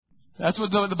That's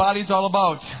what the body's all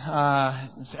about.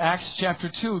 It's Acts chapter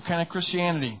 2, kind of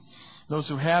Christianity. Those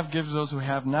who have give to those who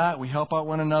have not. We help out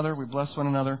one another. We bless one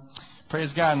another.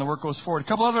 Praise God, and the work goes forward. A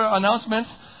couple other announcements.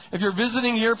 If you're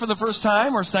visiting here for the first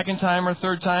time or second time or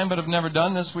third time but have never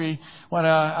done this, we want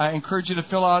to encourage you to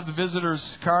fill out the visitor's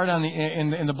card on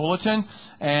in the bulletin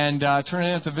and turn it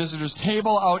in at the visitor's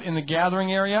table out in the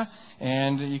gathering area.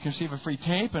 And you can receive a free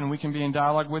tape, and we can be in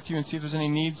dialogue with you and see if there's any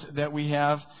needs that we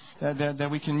have that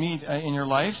we can meet in your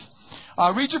life.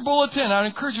 Read your bulletin. I would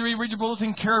encourage you to read your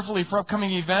bulletin carefully for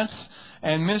upcoming events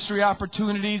and ministry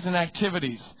opportunities and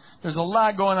activities. There's a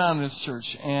lot going on in this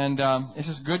church, and it's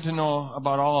just good to know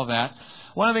about all of that.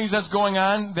 One of the things that's going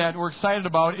on that we're excited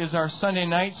about is our Sunday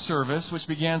night service, which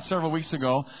began several weeks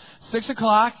ago. 6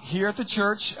 o'clock here at the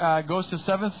church, goes to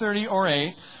 7:30 or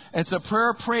 8. It's a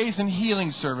prayer, praise, and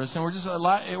healing service, and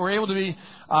we're able to be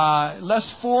less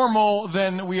formal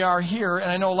than we are here. And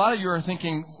I know a lot of you are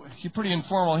thinking, you're pretty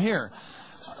informal here.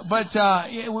 But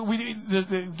we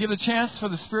give a chance for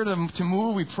the Spirit to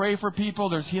move. We pray for people.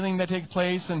 There's healing that takes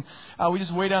place. And we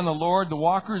just wait on the Lord. The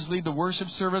walkers lead the worship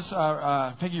service.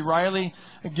 Peggy Riley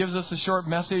gives us a short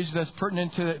message that's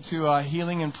pertinent to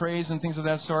healing and praise and things of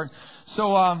that sort.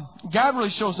 So God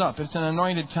really shows up. It's an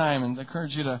anointed time, and I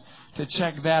encourage you to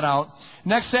check that out.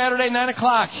 Next Saturday, 9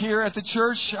 o'clock, here at the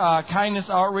church, Kindness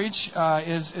Outreach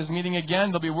is meeting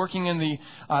again. They'll be working in the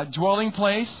dwelling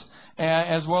place,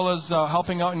 as well as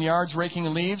helping out in yards,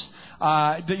 raking leaves. You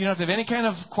don't have to have any kind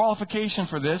of qualification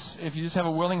for this. If you just have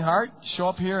a willing heart, show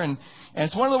up here. And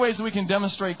it's one of the ways that we can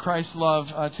demonstrate Christ's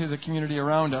love to the community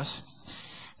around us.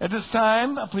 At this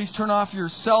time, please turn off your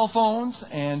cell phones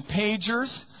and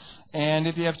pagers. And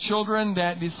if you have children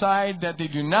that decide that they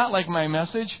do not like my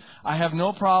message, I have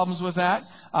no problems with that.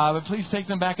 But please take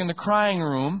them back in the crying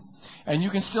room. And you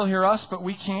can still hear us, but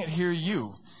we can't hear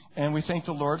you. And we thank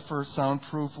the Lord for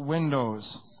soundproof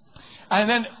windows. And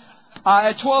then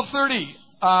at 12:30,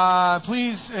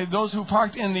 please, those who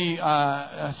parked in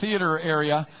the theater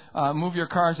area, move your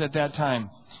cars at that time.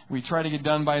 We try to get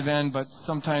done by then, but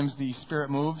sometimes the Spirit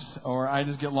moves, or I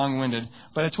just get long-winded.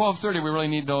 But at 12:30, we really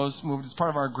need those moved. It's part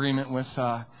of our agreement with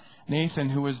Nathan,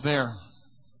 who was there.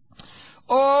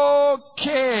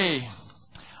 Okay.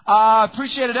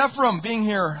 Appreciated Ephraim being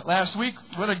here last week.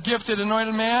 What a gifted,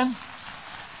 anointed man.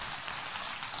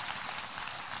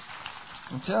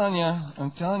 I'm telling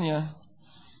you.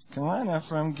 Come on,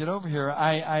 Ephraim, get over here.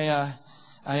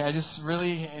 I just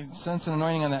really sense an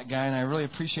anointing on that guy, and I really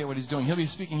appreciate what he's doing. He'll be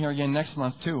speaking here again next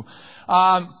month, too.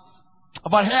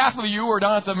 About half of you were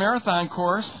down at the marathon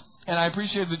course, and I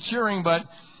appreciate the cheering, but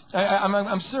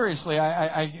I'm seriously,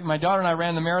 my daughter and I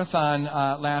ran the marathon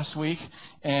last week,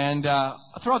 and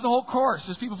throughout the whole course,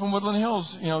 there's people from Woodland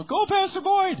Hills, go Pastor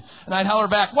Boyd, and I'd holler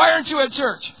back, why aren't you at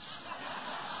church?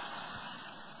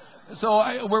 So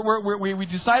we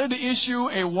decided to issue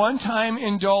a one-time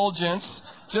indulgence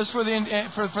just for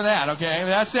that, okay?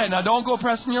 That's it. Now, don't go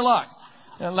pressing your luck.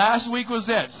 Last week was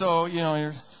it. So,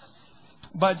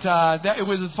 but it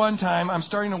was a fun time. I'm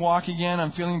starting to walk again.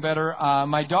 I'm feeling better.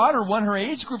 My daughter won her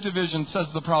age group division, says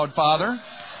the proud father.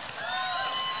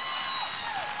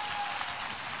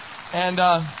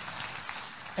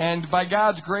 And by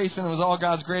God's grace, and it was all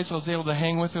God's grace, I was able to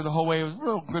hang with her the whole way. It was a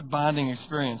real good bonding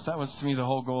experience. That was, to me, the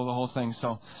whole goal of the whole thing.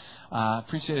 So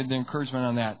appreciated the encouragement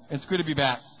on that. It's good to be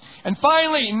back. And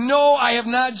finally, no, I have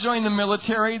not joined the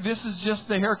military. This is just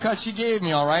the haircut she gave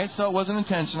me, all right? So it wasn't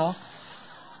intentional.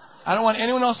 I don't want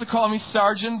anyone else to call me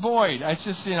Sergeant Boyd. It's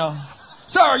just,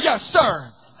 sir, yes,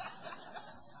 sir.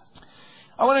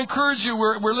 I want to encourage you,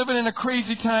 we're living in a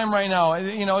crazy time right now.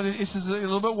 This is a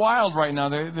little bit wild right now.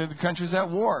 The country's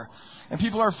at war. And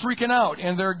people are freaking out.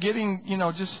 And they're getting,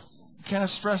 just kind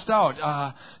of stressed out.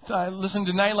 I listened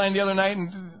to Nightline the other night,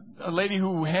 and a lady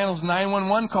who handles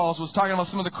 911 calls was talking about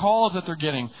some of the calls that they're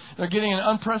getting. They're getting an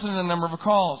unprecedented number of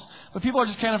calls. But people are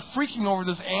just kind of freaking over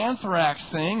this anthrax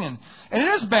thing. And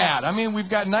it is bad. I mean, we've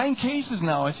got 9 cases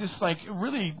now. It's just like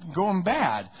really going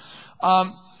bad.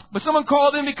 But someone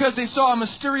called in because they saw a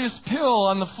mysterious pill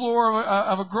on the floor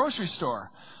of a grocery store.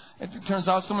 It turns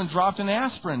out someone dropped an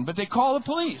aspirin, but they call the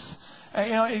police.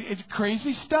 It's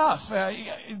crazy stuff.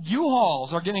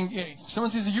 U-Hauls are getting,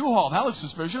 someone sees a U-Haul, that looks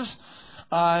suspicious.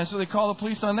 So they call the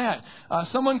police on that.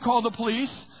 Someone called the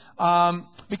police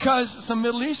because some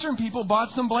Middle Eastern people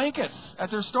bought some blankets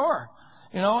at their store.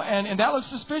 And that looks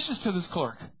suspicious to this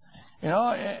clerk.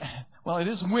 Well, it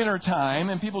is winter time,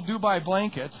 and people do buy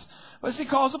blankets. But he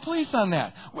calls the police on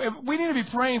that. We need to be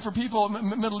praying for people of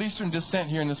Middle Eastern descent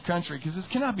here in this country, because this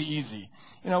cannot be easy.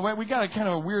 You know, we got a kind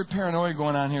of a weird paranoia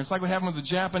going on here. It's like what happened with the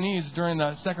Japanese during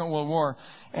the Second World War,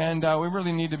 and we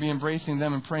really need to be embracing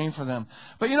them and praying for them.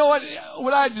 But you know what?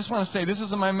 What I just want to say, this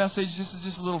isn't my message. This is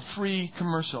just a little free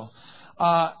commercial.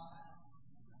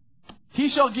 He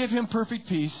shall give him perfect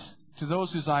peace to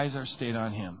those whose eyes are stayed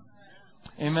on him.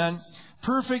 Amen.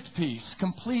 Perfect peace,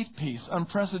 complete peace,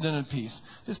 unprecedented peace.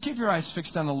 Just keep your eyes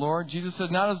fixed on the Lord. Jesus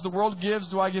said, not as the world gives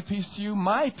do I give peace to you,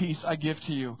 my peace I give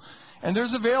to you. And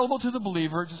there's available to the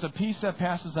believer just a peace that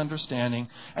passes understanding.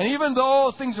 And even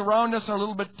though things around us are a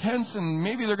little bit tense and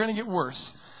maybe they're going to get worse,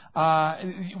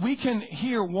 we can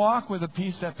here walk with a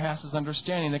peace that passes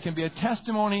understanding. That can be a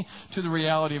testimony to the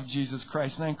reality of Jesus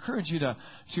Christ. And I encourage you to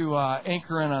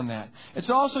anchor in on that. It's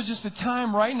also just a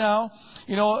time right now,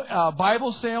 you know,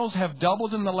 Bible sales have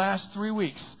doubled in the last 3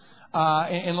 weeks.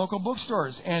 In local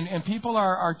bookstores. And people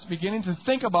are beginning to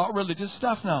think about religious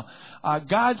stuff now.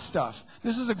 God's stuff.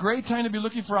 This is a great time to be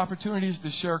looking for opportunities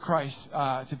to share Christ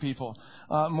to people.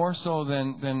 More so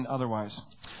than otherwise.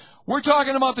 We're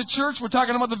talking about the church. We're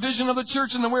talking about the vision of the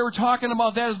church. And the way we're talking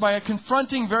about that is by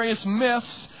confronting various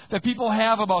myths that people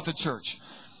have about the church.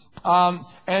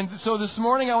 And so this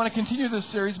morning I want to continue this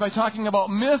series by talking about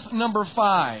myth number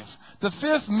 5. The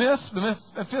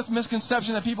fifth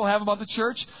misconception that people have about the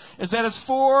church is that it's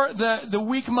for the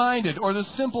weak-minded or the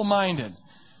simple-minded.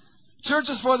 Church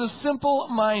is for the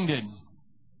simple-minded.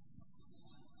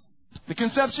 The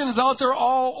conception is out there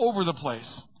all over the place.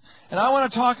 And I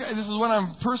want to talk, this is what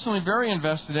I'm personally very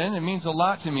invested in. It means a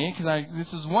lot to me because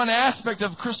this is one aspect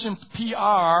of Christian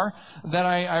PR that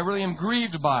I really am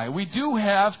grieved by. We do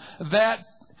have that.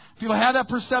 People have that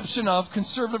perception of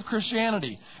conservative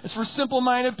Christianity. It's for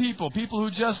simple-minded people who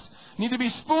just need to be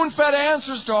spoon-fed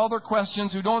answers to all their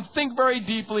questions, who don't think very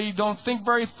deeply, don't think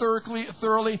very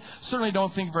thoroughly, certainly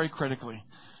don't think very critically.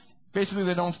 Basically,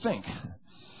 they don't think.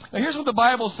 Now, here's what the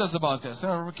Bible says about this.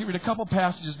 I'll give you a couple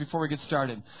passages before we get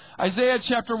started. Isaiah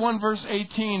chapter 1, verse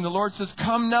 18, the Lord says,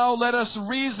 "Come now, let us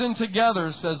reason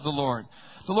together, says the Lord."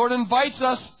 The Lord invites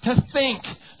us to think.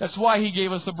 That's why He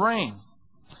gave us a brain.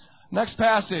 Next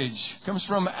passage comes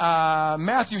from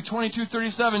Matthew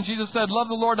 22:37. Jesus said, "Love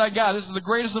the Lord thy God." This is the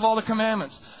greatest of all the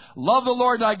commandments. Love the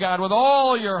Lord thy God with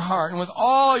all your heart and with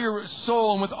all your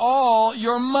soul and with all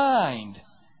your mind.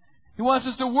 He wants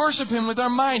us to worship Him with our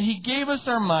mind. He gave us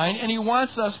our mind and He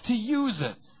wants us to use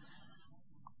it.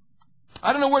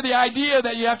 I don't know where the idea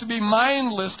that you have to be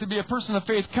mindless to be a person of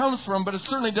faith comes from, but it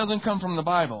certainly doesn't come from the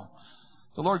Bible.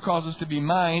 The Lord calls us to be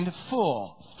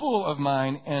full of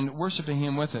mind, and worshiping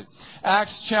Him with it.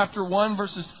 Acts chapter 1,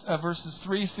 verses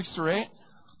 3, 6 through 8.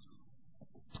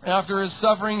 After His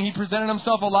suffering, He presented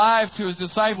Himself alive to His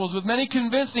disciples with many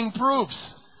convincing proofs,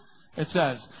 it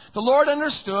says. The Lord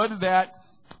understood that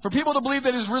for people to believe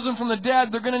that He's risen from the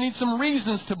dead, they're going to need some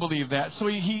reasons to believe that. So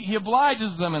He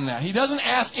obliges them in that. He doesn't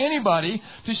ask anybody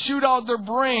to shoot out their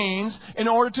brains in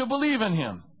order to believe in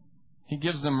Him. He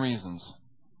gives them reasons.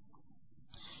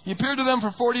 He appeared to them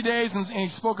for 40 days and He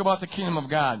spoke about the kingdom of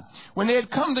God. When they had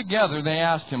come together, they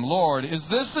asked Him, "Lord, is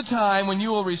this the time when you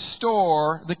will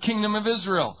restore the kingdom of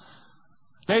Israel?"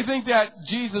 They think that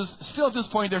Jesus, still at this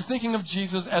point, they're thinking of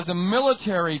Jesus as a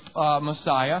military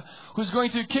Messiah who's going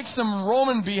to kick some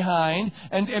Roman behind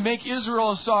and make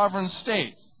Israel a sovereign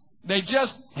state. They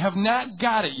just have not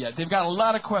got it yet. They've got a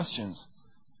lot of questions.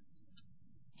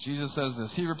 Jesus says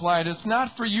this. He replied, "It's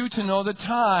not for you to know the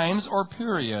times or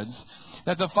periods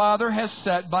that the Father has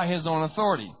set by His own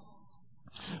authority.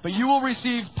 But you will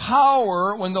receive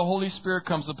power when the Holy Spirit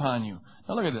comes upon you."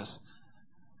 Now look at this.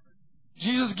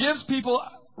 Jesus gives people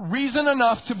reason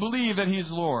enough to believe that He's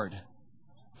Lord.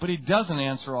 But He doesn't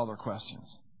answer all their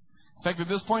questions. In fact, at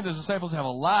this point, the disciples have a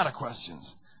lot of questions.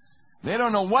 They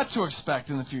don't know what to expect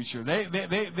in the future.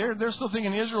 They're still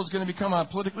thinking Israel is going to become a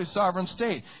politically sovereign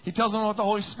state. He tells them about the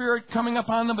Holy Spirit coming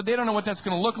upon them, but they don't know what that's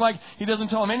going to look like. He doesn't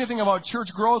tell them anything about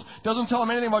church growth, doesn't tell them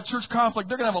anything about church conflict.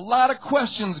 They're going to have a lot of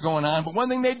questions going on, but one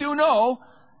thing they do know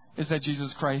is that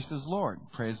Jesus Christ is Lord.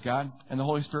 Praise God. And the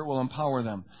Holy Spirit will empower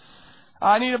them.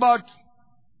 I need about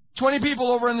 20 people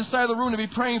over on this side of the room to be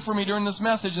praying for me during this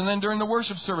message and then during the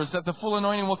worship service that the full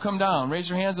anointing will come down. Raise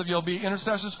your hands if you'll be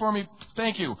intercessors for me.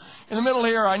 Thank you. In the middle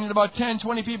here, I need about 10,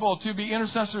 20 people to be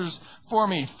intercessors for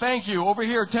me. Thank you. Over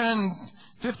here, 10,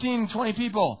 15, 20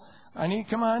 people.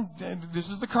 Come on. This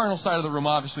is the carnal side of the room,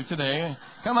 obviously, today.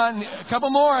 Come on. A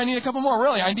couple more. I need a couple more.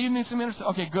 Really. I need some intercessors.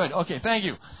 Okay, good. Okay, thank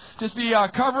you. Just be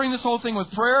covering this whole thing with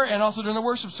prayer and also during the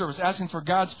worship service, asking for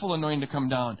God's full anointing to come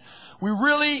down. We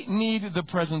really need the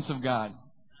presence of God.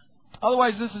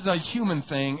 Otherwise, this is a human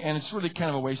thing, and it's really kind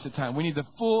of a waste of time. We need the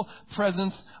full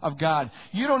presence of God.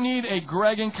 You don't need a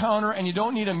Greg encounter, and you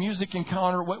don't need a music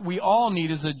encounter. What we all need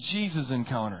is a Jesus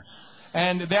encounter.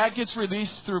 And that gets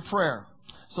released through prayer.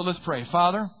 So let's pray.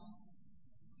 Father,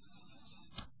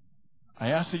 I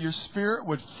ask that your Spirit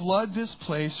would flood this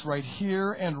place right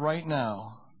here and right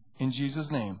now, in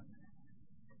Jesus' name.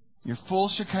 Your full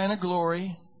Shekinah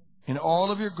glory, in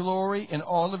all of your glory, in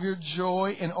all of your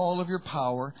joy, in all of your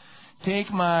power.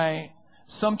 Take my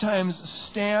sometimes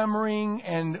stammering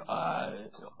and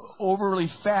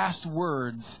overly fast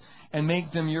words and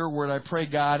make them your word, I pray,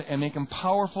 God, and make them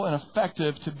powerful and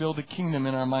effective to build a kingdom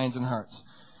in our minds and hearts.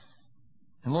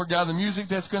 And Lord God, the music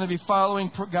that's going to be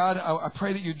following, God, I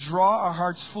pray that you draw our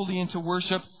hearts fully into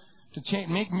worship, to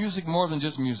make music more than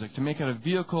just music, to make it a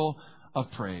vehicle of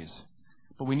praise.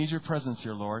 But we need your presence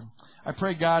here, Lord. I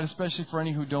pray, God, especially for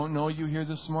any who don't know you here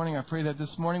this morning, I pray that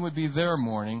this morning would be their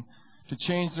morning to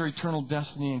change their eternal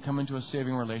destiny and come into a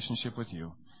saving relationship with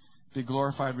you. Be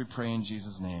glorified, we pray, in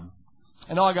Jesus' name.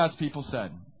 And all God's people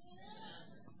said,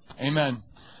 Amen.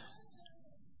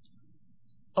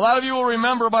 A lot of you will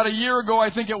remember about a year ago, I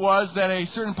think it was, that a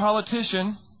certain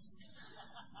politician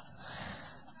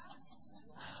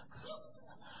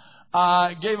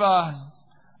gave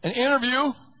an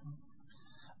interview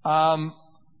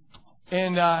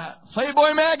in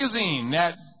Playboy magazine,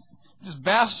 that just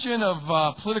bastion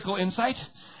of political insight,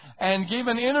 and gave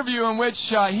an interview in which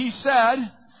he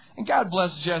said, and God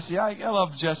bless Jesse. I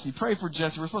love Jesse. Pray for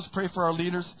Jesse. We're supposed to pray for our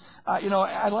leaders. I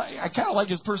kind of like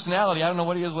his personality. I don't know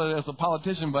what he is as a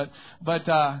politician, but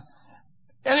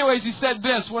anyways, he said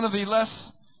this. One of the less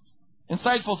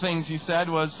insightful things he said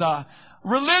was,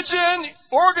 religion,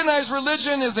 organized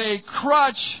religion, is a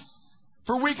crutch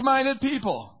for weak-minded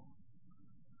people.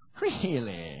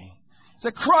 Really? It's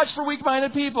a crutch for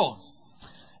weak-minded people.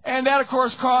 And that, of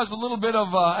course, caused a little bit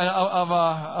of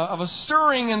a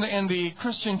stirring in the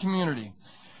Christian community.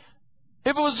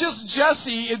 If it was just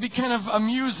Jesse, it'd be kind of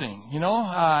amusing,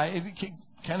 it'd be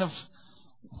kind of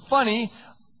funny.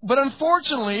 But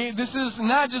unfortunately, this is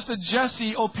not just a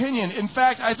Jesse opinion. In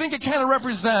fact, I think it kind of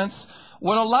represents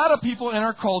what a lot of people in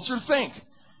our culture think.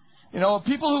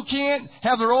 People who can't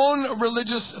have their own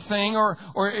religious thing or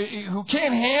who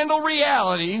can't handle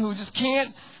reality, who just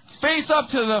can't face up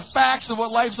to the facts of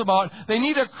what life's about. They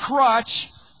need a crutch.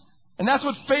 And that's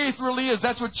what faith really is.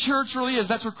 That's what church really is.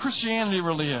 That's what Christianity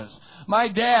really is. My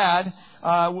dad,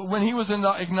 when he was an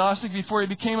agnostic before he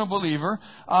became a believer,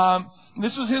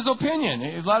 this was his opinion.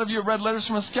 A lot of you have read Letters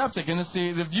from a Skeptic, and it's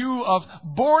the view of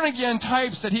born-again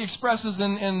types that he expresses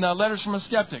in Letters from a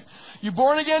Skeptic. You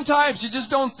born-again types, you just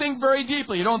don't think very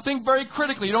deeply. You don't think very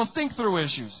critically. You don't think through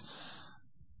issues.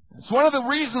 It's one of the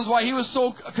reasons why he was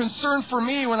so concerned for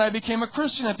me when I became a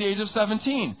Christian at the age of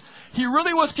 17. He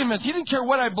really was convinced. He didn't care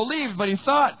what I believed, but he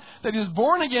thought that his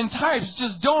born-again types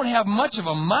just don't have much of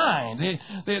a mind.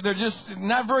 They're just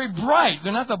not very bright.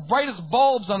 They're not the brightest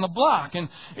bulbs on the block. And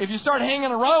if you start hanging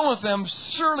around with them,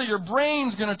 surely your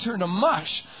brain's going to turn to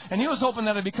mush. And he was hoping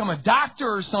that I'd become a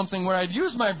doctor or something where I'd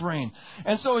use my brain.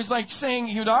 And so he's like saying,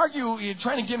 he would argue,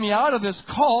 trying to get me out of this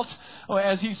cult,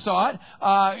 as he saw it,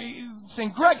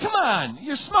 saying, Greg, come on,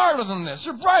 you're smarter than this.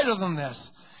 You're brighter than this.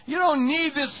 You don't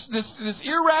need this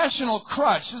irrational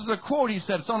crutch. This is a quote he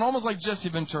said. It sounded almost like Jesse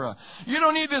Ventura. You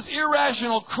don't need this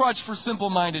irrational crutch for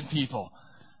simple-minded people.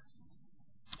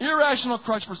 Irrational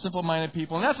crutch for simple-minded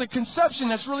people. And that's a conception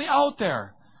that's really out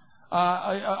there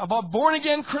about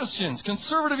born-again Christians,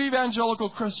 conservative evangelical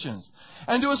Christians.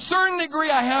 And to a certain degree,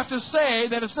 I have to say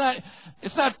that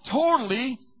it's not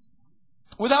totally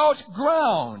without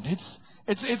ground.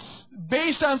 It's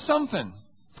based on something.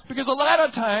 Because a lot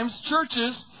of times,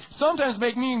 churches sometimes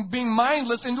make being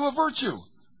mindless into a virtue.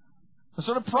 I'm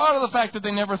sort of proud of the fact that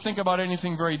they never think about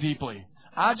anything very deeply.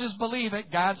 I just believe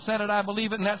it. God said it, I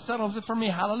believe it, and that settles it for me.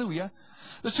 Hallelujah.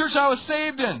 The church I was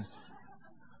saved in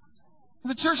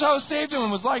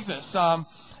was like this.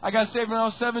 I got saved when I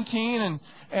was 17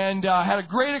 and had a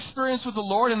great experience with the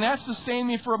Lord, and that sustained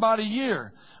me for about a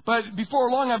year. But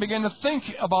before long, I began to think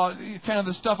about kind of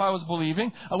the stuff I was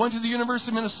believing. I went to the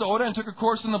University of Minnesota and took a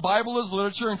course in the Bible as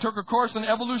literature and took a course in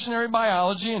evolutionary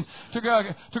biology and took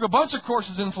a bunch of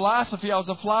courses in philosophy. I was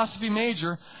a philosophy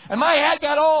major. And my head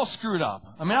got all screwed up.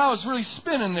 I mean, I was really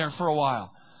spinning there for a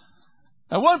while.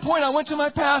 At one point, I went to my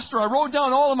pastor. I wrote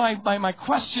down all of my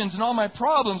questions and all my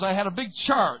problems. I had a big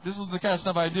chart. This is the kind of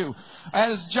stuff I do. I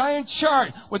had this giant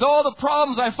chart with all the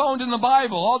problems I found in the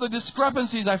Bible, all the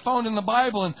discrepancies I found in the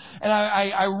Bible. And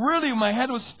I really, my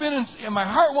head was spinning, and my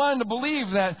heart wanted to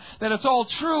believe that it's all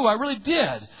true. I really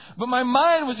did. But my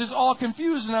mind was just all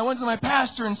confused. And I went to my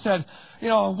pastor and said,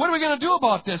 what are we going to do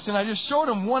about this? And I just showed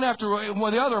him one after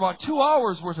the other, about 2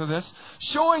 hours worth of this,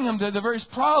 showing him the various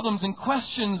problems and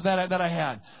questions that I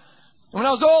had. And when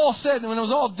I was all said, and when it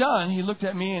was all done, he looked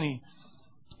at me and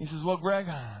he says, well, Greg,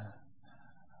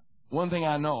 one thing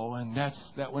I know, and that's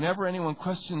that whenever anyone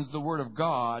questions the Word of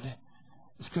God,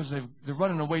 it's because they're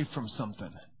running away from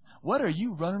something. What are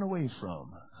you running away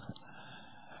from?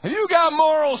 Have you got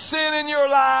moral sin in your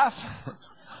life?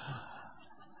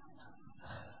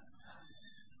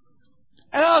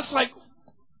 And I was like,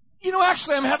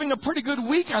 actually I'm having a pretty good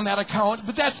week on that account,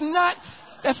 but that's not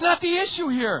the issue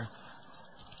here.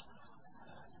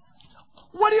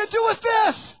 What do you do with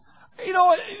this?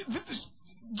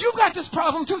 You've got this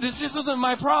problem too. This just isn't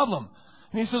my problem.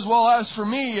 And he says, well, as for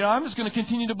me, I'm just going to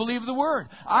continue to believe the Word.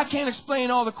 I can't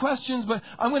explain all the questions, but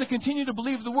I'm going to continue to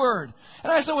believe the Word.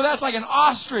 And I said, well, that's like an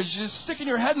ostrich just sticking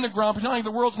your head in the ground, pretending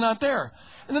the world's not there.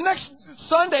 And the next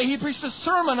Sunday, he preached a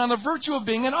sermon on the virtue of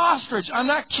being an ostrich. I'm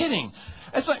not kidding.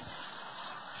 It's like,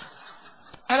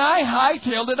 and I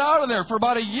hightailed it out of there for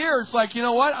about a year. It's like, you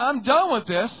know what? I'm done with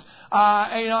this.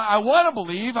 I want to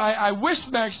believe. I wish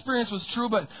my experience was true,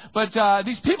 but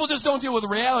these people just don't deal with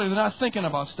reality. They're not thinking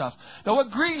about stuff. Now, what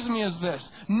grieves me is this: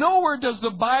 nowhere does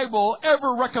the Bible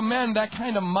ever recommend that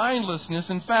kind of mindlessness.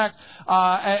 In fact,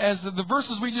 as the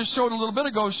verses we just showed a little bit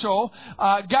ago show,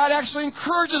 God actually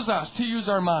encourages us to use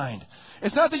our mind.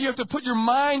 It's not that you have to put your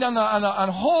mind on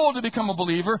hold to become a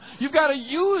believer. You've got to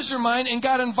use your mind, and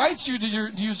God invites you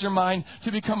to use your mind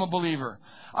to become a believer.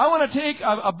 I want to take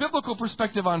a biblical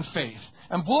perspective on faith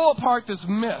and blow apart this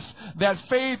myth that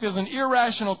faith is an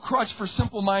irrational crutch for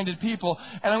simple-minded people.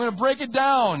 And I'm going to break it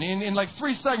down in like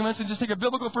 3 segments and just take a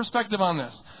biblical perspective on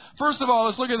this. First of all,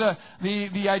 let's look at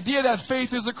the idea that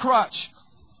faith is a crutch.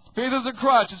 Faith is a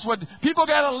crutch. It's what people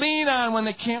got to lean on when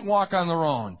they can't walk on their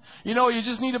own. You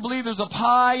just need to believe there's a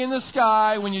pie in the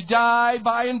sky when you die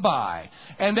by and by.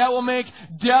 And that will make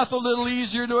death a little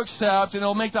easier to accept. And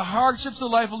it'll make the hardships of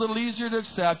life a little easier to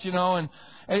accept, And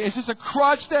it's just a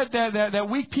crutch that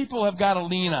weak people have got to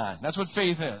lean on. That's what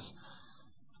faith is.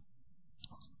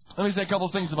 Let me say a couple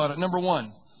of things about it. Number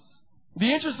one,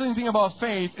 the interesting thing about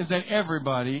faith is that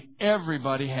everybody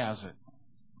has it.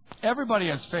 Everybody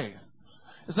has faith.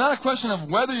 It's not a question of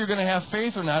whether you're going to have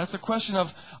faith or not. It's a question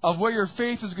of where your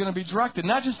faith is going to be directed.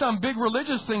 Not just on big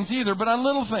religious things either, but on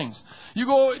little things. You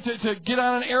go to get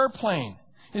on an airplane.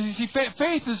 You see,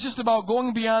 faith is just about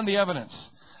going beyond the evidence.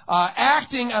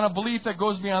 Acting on a belief that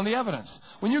goes beyond the evidence.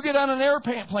 When you get on an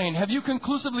airplane, have you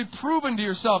conclusively proven to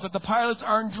yourself that the pilots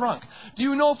aren't drunk? Do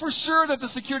you know for sure that the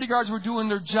security guards were doing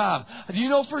their job? Do you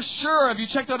know for sure, have you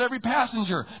checked out every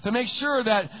passenger to make sure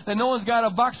that no one's got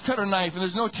a box cutter knife and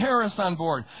there's no terrorists on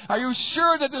board? Are you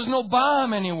sure that there's no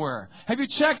bomb anywhere? Have you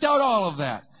checked out all of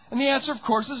that? And the answer, of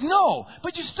course, is no.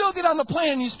 But you still get on the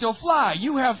plane and you still fly.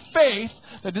 You have faith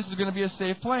that this is going to be a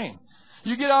safe plane.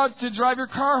 You get out to drive your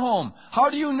car home. How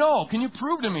do you know? Can you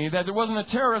prove to me that there wasn't a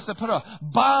terrorist that put a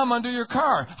bomb under your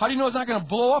car? How do you know it's not going to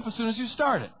blow up as soon as you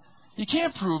start it? You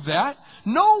can't prove that.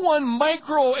 No one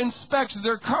micro-inspects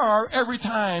their car every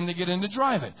time they get in to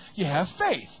drive it. You have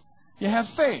faith. You have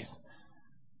faith.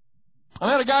 I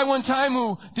met a guy one time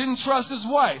who didn't trust his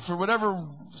wife. For whatever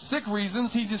sick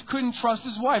reasons, he just couldn't trust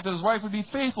his wife, that his wife would be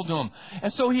faithful to him.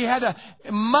 And so he had to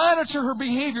monitor her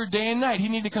behavior day and night. He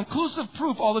needed conclusive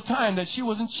proof all the time that she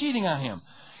wasn't cheating on him.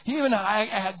 I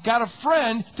had got a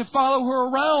friend to follow her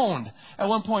around at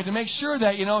one point to make sure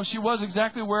that, she was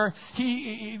exactly where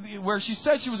she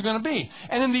said she was going to be.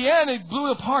 And in the end, it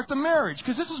blew apart the marriage,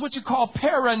 because this is what you call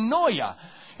paranoia.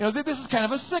 This is kind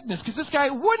of a sickness, because this guy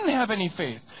wouldn't have any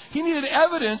faith. He needed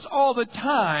evidence all the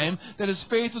time that his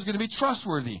faith was going to be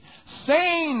trustworthy.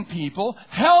 Sane people,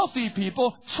 healthy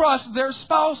people, trust their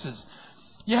spouses.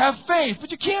 You have faith,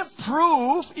 but you can't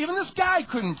prove, even this guy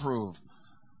couldn't prove,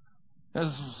 that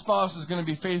his spouse is going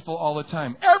to be faithful all the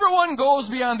time. Everyone goes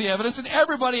beyond the evidence, and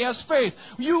everybody has faith.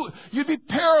 You'd be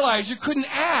paralyzed. You couldn't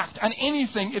act on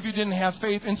anything if you didn't have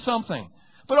faith in something.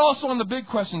 But also on the big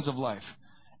questions of life.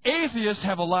 Atheists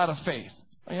have a lot of faith.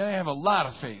 They have a lot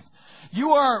of faith. You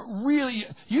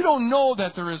don't know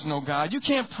that there is no God. You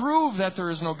can't prove that there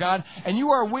is no God. And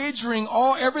you are wagering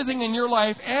everything in your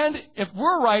life, and if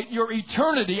we're right, your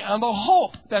eternity on the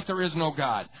hope that there is no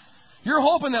God. You're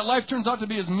hoping that life turns out to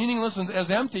be as meaningless and as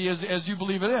empty as you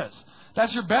believe it is.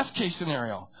 That's your best case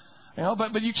scenario.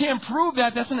 But you can't prove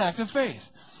that. That's an act of faith.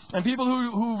 And people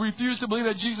who refuse to believe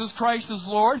that Jesus Christ is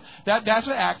Lord, that's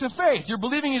an act of faith. You're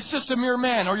believing it's just a mere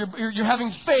man, or you're having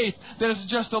faith that it's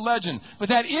just a legend. But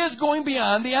that is going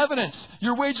beyond the evidence.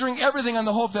 You're wagering everything on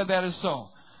the hope that is so.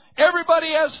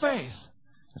 Everybody has faith.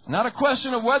 It's not a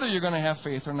question of whether you're going to have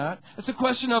faith or not. It's a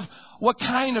question of what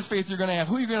kind of faith you're going to have,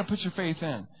 who you're going to put your faith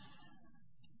in.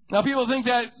 Now, people think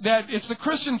that it's the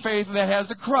Christian faith that has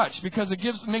a crutch because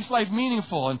it makes life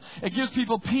meaningful and it gives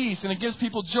people peace and it gives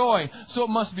people joy, so it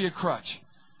must be a crutch.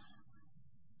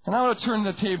 And I want to turn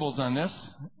the tables on this.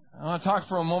 I want to talk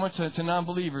for a moment to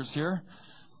non-believers here.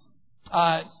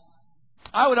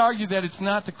 I would argue that it's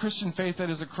not the Christian faith that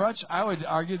is a crutch. I would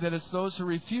argue that it's those who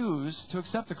refuse to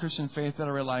accept the Christian faith that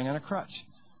are relying on a crutch.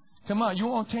 Come on, you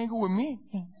won't tangle with me?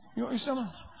 You want yourself?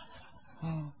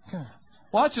 Okay.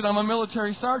 Watch it, I'm a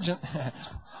military sergeant.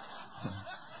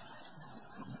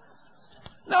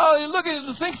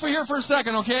 No, think here for a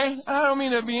second, okay? I don't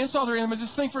mean to be insulting or anything, but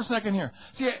just think for a second here.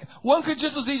 See, one could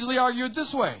just as easily argue it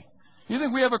this way. You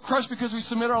think we have a crutch because we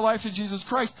submit our life to Jesus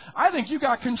Christ? I think you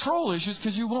got control issues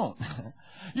because you won't.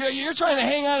 You're trying to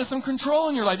hang on to some control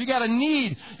in your life. You got a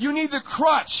need. You need the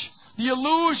crutch. The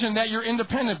illusion that you're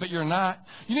independent, but you're not.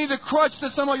 You need the crutch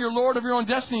that somehow you're Lord of your own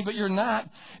destiny, but you're not.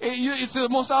 It's the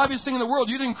most obvious thing in the world.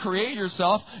 You didn't create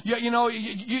yourself.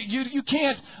 You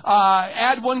can't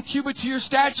add 1 cubit to your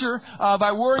stature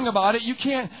by worrying about it.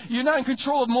 You're not in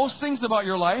control of most things about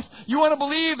your life. You want to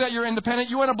believe that you're independent.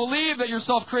 You want to believe that you're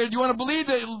self-created. You want to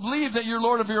believe that you're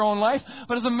Lord of your own life.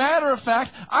 But as a matter of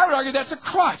fact, I would argue that's a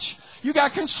crutch. You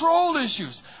got control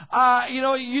issues.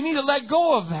 You need to let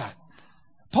go of that.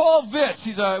 Paul Vitz,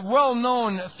 he's a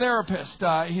well-known therapist.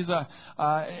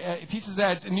 He teaches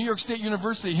at New York State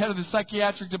University, head of the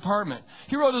psychiatric department.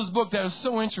 He wrote this book that is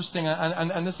so interesting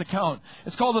on this account.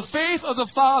 It's called The Faith of the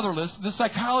Fatherless, The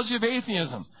Psychology of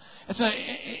Atheism. It's an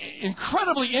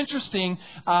incredibly interesting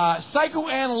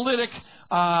psychoanalytic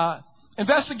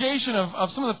investigation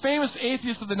of some of the famous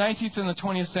atheists of the 19th and the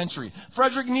 20th century.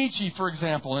 Friedrich Nietzsche, for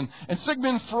example, and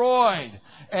Sigmund Freud,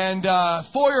 and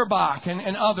Feuerbach,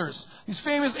 and others. These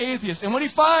famous atheists. And what he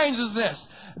finds is this.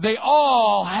 They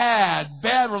all had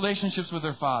bad relationships with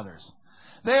their fathers.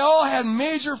 They all had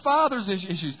major father's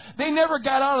issues. They never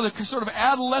got out of the sort of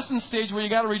adolescent stage where you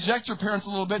got to reject your parents a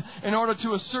little bit in order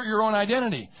to assert your own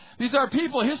identity. These are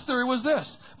people, his theory was this.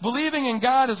 Believing in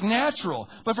God is natural.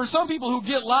 But for some people who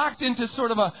get locked into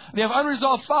they have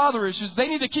unresolved father issues, they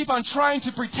need to keep on trying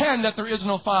to pretend that there is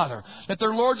no father, that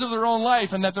they're lords of their own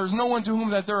life, and that there's no one to whom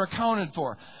that they're accounted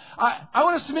for. I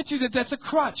want to submit to you that that's a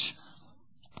crutch.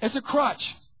 It's a crutch.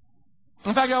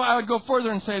 In fact, I would go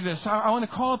further and say this. I want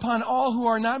to call upon all who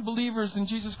are not believers in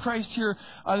Jesus Christ here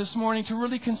this morning to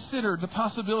really consider the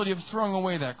possibility of throwing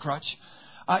away that crutch.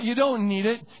 You don't need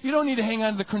it. You don't need to hang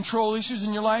on to the control issues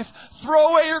in your life. Throw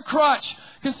away your crutch.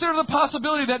 Consider the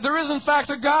possibility that there is, in fact,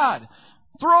 a God.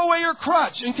 Throw away your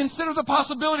crutch and consider the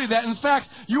possibility that, in fact,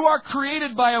 you are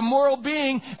created by a moral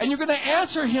being and you're going to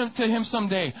answer to Him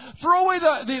someday. Throw away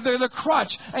the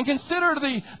crutch and consider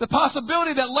the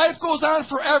possibility that life goes on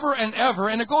forever and ever,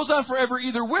 and it goes on forever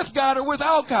either with God or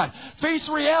without God. Face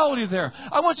reality there.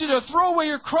 I want you to throw away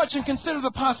your crutch and consider the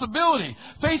possibility.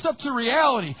 Face up to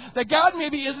reality that God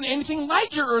maybe isn't anything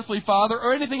like your earthly father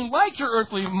or anything like your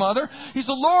earthly mother. He's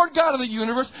the Lord God of the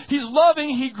universe. He's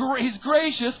loving. He's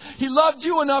gracious. He loved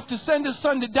you enough to send His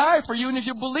Son to die for you, and if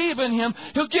you believe in Him,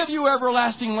 He'll give you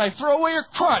everlasting life. Throw away your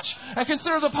crutch and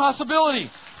consider the possibility.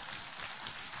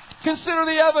 Consider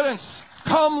the evidence.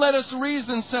 Come, let us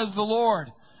reason, says the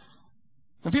Lord.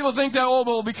 And people think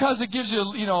that, because it gives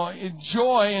you,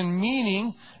 joy and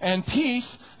meaning and peace,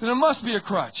 then it must be a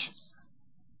crutch.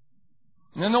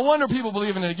 And no wonder people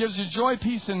believe in it. It gives you joy,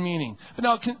 peace, and meaning. But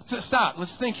now, stop.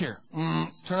 Let's think here.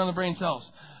 Turn on the brain cells.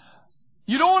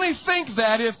 You'd only think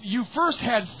that if you first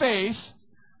had faith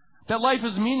that life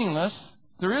is meaningless,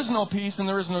 there is no peace and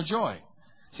there is no joy.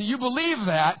 See, you believe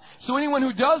that, so anyone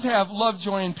who does have love,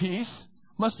 joy, and peace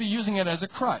must be using it as a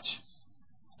crutch.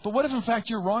 But what if, in fact,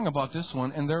 you're wrong about this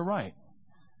one and they're right?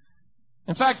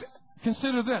 In fact,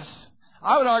 consider this.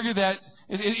 I would argue that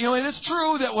it is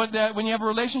true that when you have a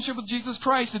relationship with Jesus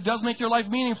Christ, it does make your life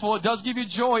meaningful. It does give you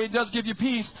joy. It does give you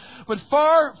peace. But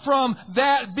far from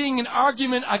that being an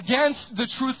argument against the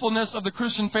truthfulness of the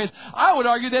Christian faith, I would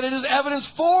argue that it is evidence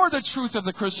for the truth of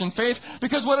the Christian faith,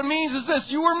 because what it means is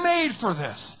this: you were made for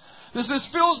this. This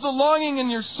fills the longing in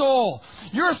your soul.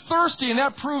 You're thirsty, and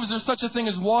that proves there's such a thing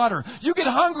as water. You get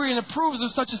hungry, and it proves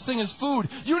there's such a thing as food.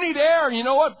 You need air, and you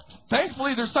know what?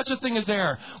 Thankfully, there's such a thing as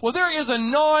air. Well, there is a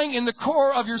gnawing in the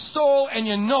core of your soul, and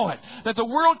you know it. That the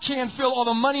world can't fill, all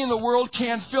the money in the world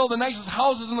can't fill, the nicest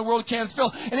houses in the world can't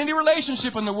fill, and any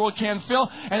relationship in the world can't fill.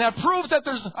 And that proves that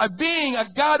there's a being, a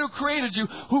God who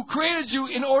created you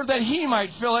in order that He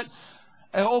might fill it.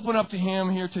 And open up to Him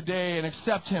here today and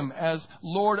accept Him as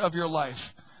Lord of your life.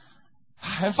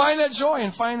 And find that joy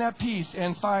and find that peace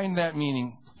and find that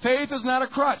meaning. Faith is not a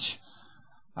crutch.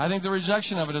 I think the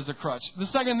rejection of it is a crutch. The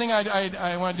second thing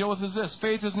I want to deal with is this.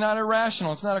 Faith is not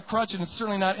irrational. It's not a crutch, and it's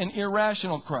certainly not an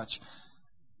irrational crutch.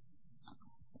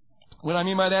 What I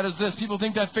mean by that is this. People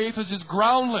think that faith is just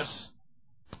groundless.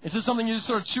 It's just something you just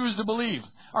sort of choose to believe.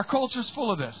 Our culture's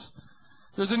full of this.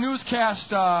 There's a newscast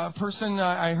person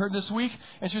I heard this week,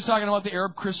 and she was talking about the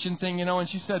Arab Christian thing, and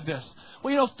she said this.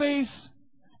 Well, faith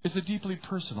is a deeply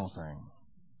personal thing.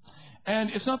 And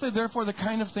it's not therefore the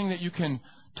kind of thing that you can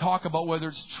talk about whether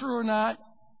it's true or not.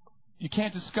 You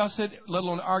can't discuss it, let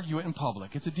alone argue it in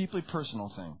public. It's a deeply personal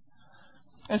thing.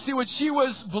 And see, what she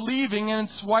was believing, and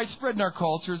it's widespread in our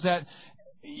culture, is that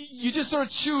you just sort of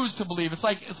choose to believe. It's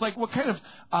like what kind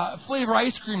of flavor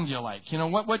ice cream do you like?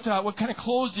 What kind of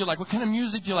clothes do you like? What kind of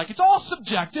music do you like? It's all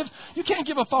subjective. You can't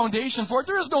give a foundation for it.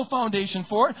 There is no foundation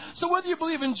for it. So whether you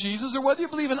believe in Jesus, or whether you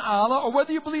believe in Allah, or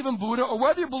whether you believe in Buddha, or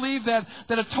whether you believe that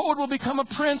a toad will become a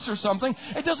prince or something,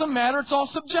 it doesn't matter. It's all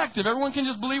subjective. Everyone can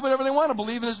just believe whatever they want to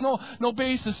believe, and there's no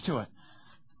basis to it.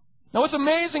 Now what's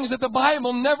amazing is that the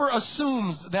Bible never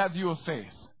assumes that view of faith.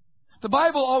 The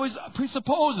Bible always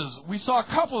presupposes, we saw a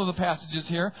couple of the passages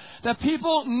here, that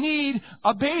people need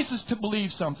a basis to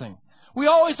believe something. We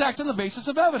always act on the basis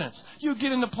of evidence. You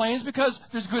get into planes because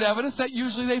there's good evidence that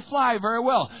usually they fly very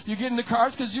well. You get into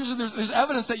cars because usually there's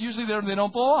evidence that usually they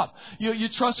don't blow up. You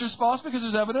trust your spouse because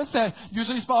there's evidence that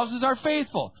usually spouses are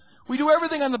faithful. We do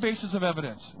everything on the basis of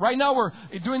evidence. Right now we're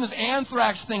doing this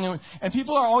anthrax thing, and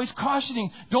people are always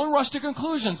cautioning, don't rush to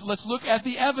conclusions. Let's look at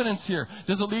the evidence here.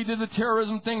 Does it lead to the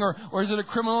terrorism thing, or is it a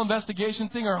criminal investigation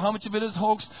thing, or how much of it is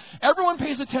hoax? Everyone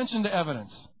pays attention to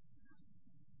evidence.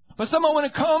 But somehow when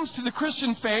it comes to the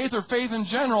Christian faith, or faith in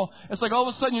general, it's like all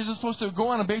of a sudden you're just supposed to go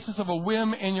on a basis of a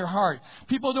whim in your heart.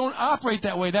 People don't operate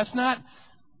that way. That's not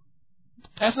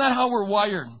how we're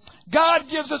wired. God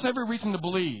gives us every reason to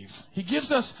believe. He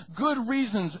gives us good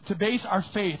reasons to base our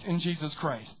faith in Jesus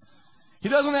Christ. He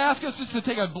doesn't ask us just to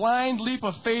take a blind leap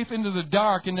of faith into the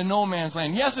dark, into no man's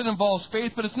land. Yes, it involves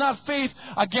faith, but it's not faith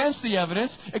against the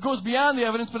evidence. It goes beyond the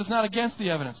evidence, but it's not against the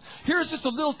evidence. Here's just a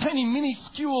little tiny,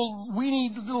 minuscule,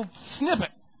 weeny little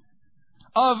snippet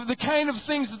of the kind of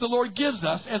things that the Lord gives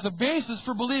us as a basis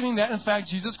for believing that, in fact,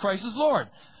 Jesus Christ is Lord.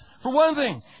 For one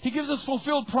thing, He gives us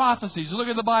fulfilled prophecies. You look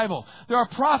at the Bible. There are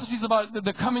prophecies about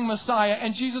the coming Messiah,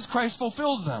 and Jesus Christ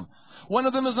fulfills them. One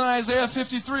of them is in Isaiah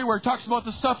 53, where it talks about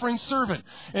the suffering servant.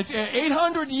 It's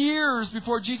 800 years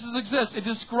before Jesus exists. It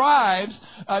describes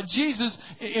Jesus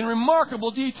in remarkable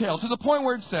detail, to the point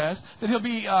where it says that He'll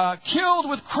be killed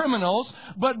with criminals,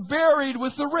 but buried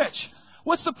with the rich.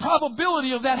 What's the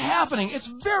probability of that happening? It's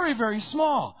very, very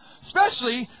small.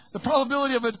 Especially the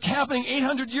probability of it happening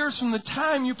 800 years from the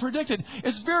time you predicted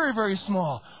is very, very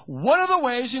small. One of the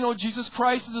ways you know Jesus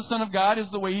Christ is the Son of God is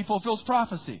the way He fulfills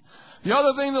prophecy. The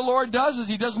other thing the Lord does is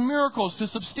He does miracles to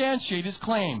substantiate His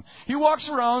claim. He walks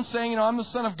around saying, I'm the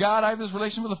Son of God, I have this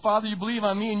relation with the Father, you believe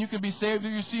on me and you can be saved.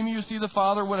 If you see me, you see the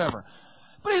Father, whatever.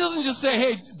 But He doesn't just say,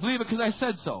 hey, believe it because I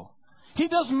said so. He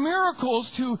does miracles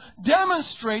to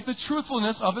demonstrate the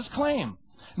truthfulness of His claim.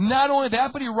 Not only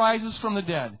that, but He rises from the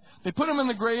dead. They put Him in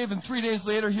the grave, and 3 days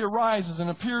later He arises and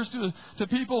appears to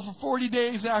people for 40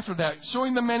 days after that,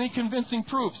 showing them many convincing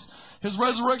proofs. His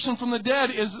resurrection from the dead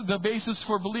is the basis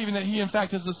for believing that He, in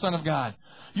fact, is the Son of God.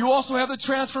 You also have the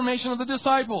transformation of the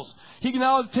disciples. He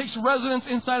now takes residence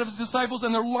inside of His disciples,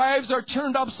 and their lives are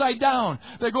turned upside down.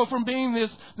 They go from being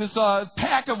this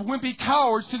pack of wimpy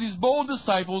cowards to these bold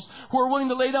disciples who are willing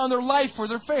to lay down their life for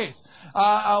their faith.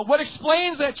 What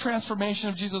explains that transformation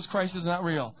of Jesus Christ is not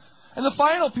real. And the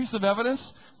final piece of evidence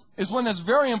is one that's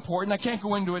very important. I can't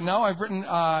go into it now. I've written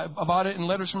about it in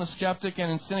Letters from a Skeptic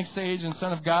and in Cynic's Age and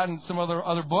Son of God and some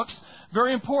other books.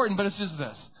 Very important, but it's just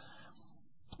this.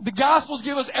 The Gospels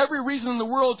give us every reason in the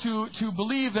world to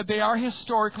believe that they are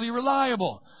historically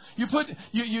reliable. You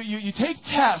take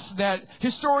tests that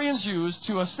historians use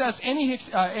to assess any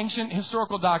ancient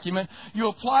historical document. You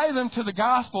apply them to the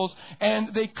Gospels,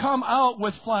 and they come out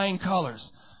with flying colors.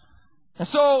 And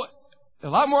so, a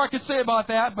lot more I could say about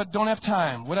that, but don't have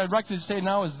time. What I'd like to say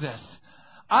now is this.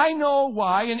 I know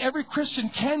why, and every Christian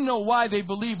can know why they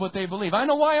believe what they believe. I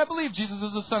know why I believe Jesus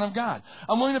is the Son of God.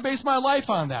 I'm willing to base my life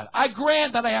on that. I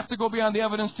grant that I have to go beyond the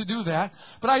evidence to do that,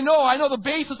 but I know the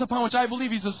basis upon which I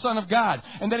believe He's the Son of God,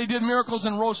 and that He did miracles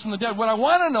and rose from the dead. What I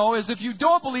want to know is, if you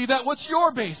don't believe that, what's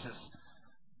your basis?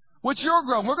 What's your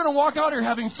ground? We're going to walk out here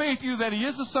having faith either that He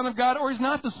is the Son of God or He's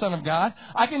not the Son of God.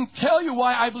 I can tell you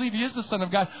why I believe He is the Son of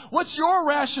God. What's your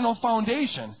rational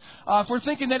foundation for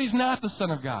thinking that He's not the Son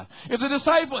of God?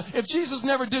 If Jesus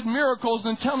never did miracles,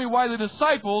 then tell me why the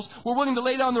disciples were willing to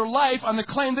lay down their life on the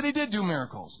claim that He did do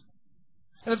miracles.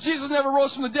 And if Jesus never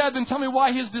rose from the dead, then tell me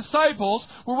why his disciples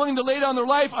were willing to lay down their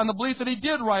life on the belief that he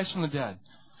did rise from the dead.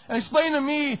 And explain to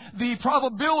me the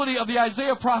probability of the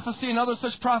Isaiah prophecy and other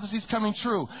such prophecies coming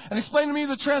true. And explain to me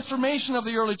the transformation of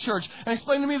the early church. And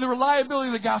explain to me the reliability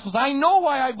of the Gospels. I know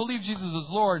why I believe Jesus is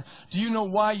Lord. Do you know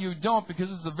why you don't? Because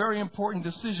it's a very important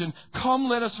decision. Come,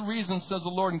 let us reason, says the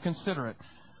Lord, and consider it.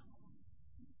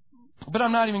 But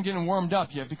I'm not even getting warmed up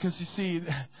yet, because you see,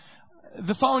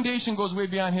 the foundation goes way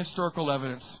beyond historical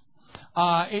evidence.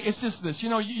 It's just this.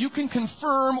 You can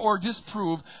confirm or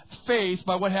disprove faith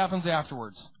by what happens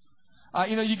afterwards.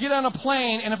 You get on a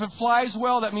plane, and if it flies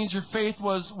well, that means your faith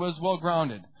was well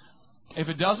grounded. If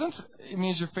it doesn't, it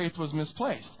means your faith was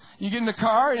misplaced. You get in the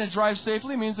car, and it drives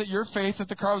safely, it means that your faith that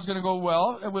the car was going to go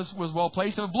well, it was well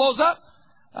placed. If it blows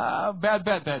up, bad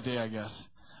bet that day, I guess.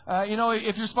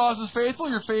 If your spouse is faithful,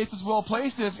 your faith is well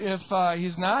placed. If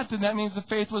he's not, then that means the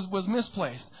faith was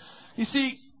misplaced. You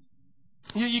see,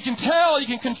 you can tell, you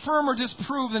can confirm or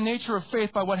disprove the nature of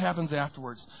faith by what happens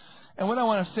afterwards. And what I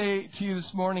want to say to you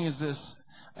this morning is this,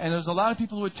 and there's a lot of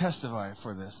people who would testify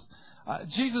for this.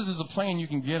 Jesus is a plane you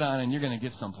can get on and you're going to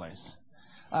get someplace.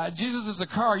 Jesus is a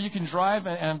car you can drive,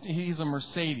 and he's a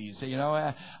Mercedes. He's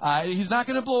not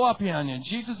going to blow up on you.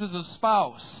 Jesus is a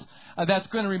spouse that's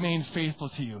going to remain faithful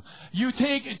to you.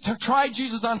 Try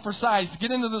Jesus on for size.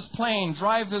 Get into this plane,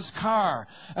 drive this car,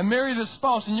 and marry this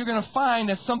spouse, and you're going to find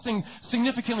that something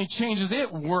significantly changes.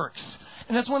 It works.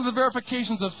 And that's one of the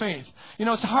verifications of faith.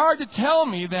 It's hard to tell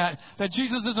me that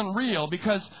Jesus isn't real,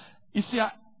 because, you see,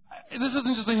 this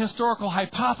isn't just a historical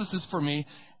hypothesis for me.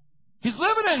 He's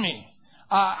living in me.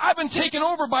 I've been taken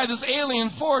over by this alien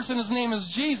force, and his name is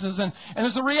Jesus, and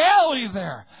there's a reality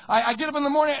there. I get up in the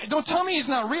morning. Don't tell me he's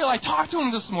not real. I talked to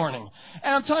him this morning,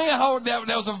 and I'm telling you how that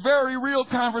was a very real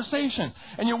conversation.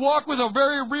 And you walk with a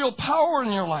very real power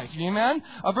in your life, amen?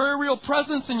 A very real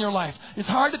presence in your life. It's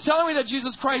hard to tell me that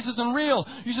Jesus Christ isn't real.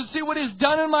 You should see what he's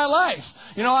done in my life.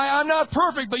 I'm not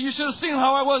perfect, but you should have seen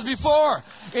how I was before,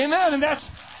 amen? And that's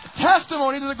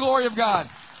testimony to the glory of God.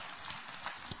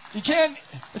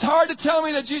 It's hard to tell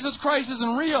me that Jesus Christ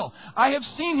isn't real. I have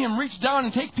seen him reach down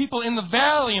and take people in the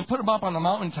valley and put them up on the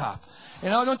mountaintop.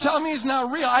 Don't tell me he's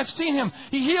not real. I've seen him.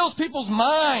 He heals people's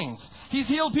minds. He's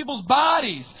healed people's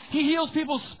bodies. He heals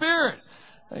people's spirit.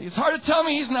 It's hard to tell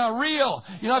me he's not real.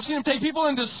 I've seen him take people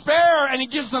in despair, and he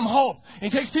gives them hope.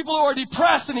 And he takes people who are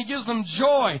depressed, and he gives them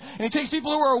joy. And he takes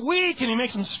people who are weak, and he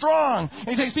makes them strong. And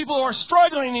he takes people who are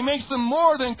struggling, and he makes them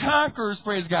more than conquerors,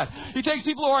 praise God. He takes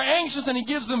people who are anxious, and he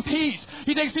gives them peace.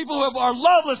 He takes people who are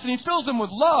loveless, and he fills them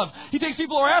with love. He takes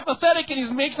people who are apathetic, and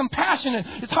he makes them passionate.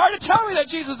 It's hard to tell me that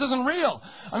Jesus isn't real.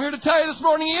 I'm here to tell you this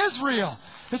morning he is real.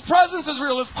 His presence is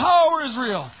real. His power is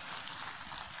real.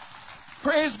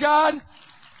 Praise God.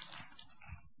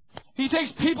 He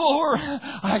takes people who are,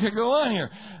 I could go on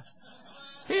here.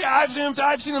 I've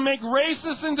seen him make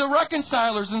racists into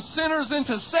reconcilers and sinners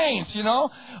into saints,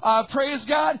 Praise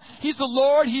God. He's the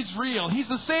Lord. He's real. He's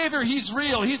the Savior. He's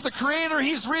real. He's the Creator.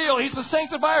 He's real. He's the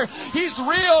Sanctifier. He's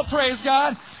real, praise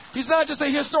God. He's not just a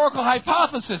historical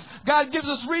hypothesis. God gives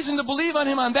us reason to believe on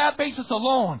him on that basis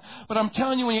alone. But I'm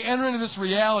telling you, when you enter into this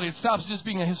reality, it stops just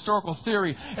being a historical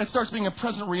theory. It starts being a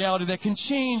present reality that can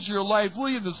change your life. Will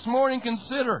you this morning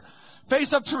consider?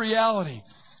 Face up to reality.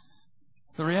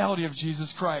 The reality of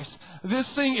Jesus Christ. This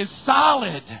thing is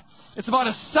solid. It's about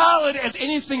as solid as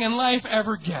anything in life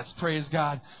ever gets, praise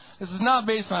God. This is not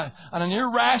based on an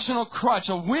irrational crutch,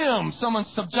 a whim,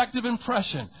 someone's subjective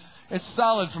impression. It's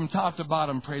solid from top to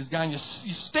bottom, praise God. And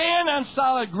you stand on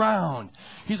solid ground.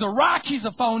 He's a rock, he's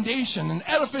a foundation, an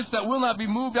edifice that will not be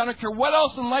moved. I don't care what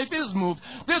else in life is moved.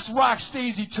 This rock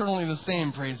stays eternally the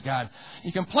same, praise God.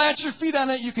 You can plant your feet on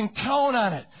it, you can count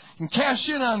on it. You can cash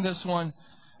in on this one.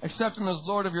 Accept him as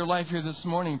Lord of your life here this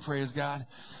morning, praise God.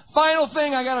 Final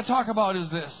thing I got to talk about is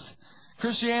this.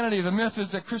 Christianity, the myth is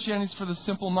that Christianity is for the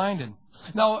simple-minded.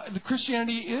 Now, the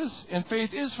Christianity is, and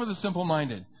faith is for the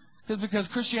simple-minded. Because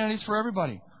Christianity is for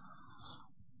everybody.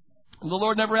 The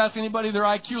Lord never asks anybody their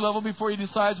IQ level before he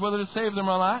decides whether to save them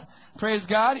or not. Praise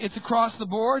God. It's across the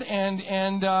board.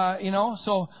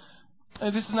 So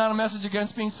this is not a message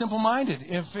against being simple-minded.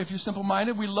 If you're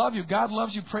simple-minded, we love you. God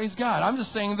loves you. Praise God. I'm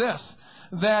just saying this.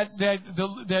 That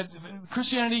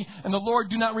Christianity and the Lord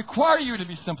do not require you to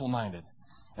be simple-minded.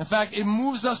 In fact, it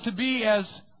moves us to be as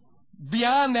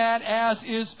beyond that as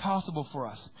is possible for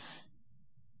us.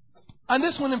 On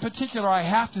this one in particular, I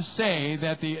have to say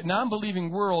that the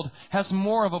non-believing world has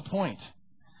more of a point.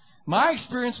 My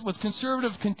experience with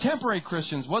conservative contemporary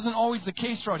Christians wasn't always the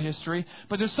case throughout history,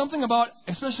 but there's something about,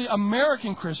 especially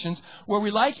American Christians, where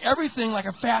we like everything like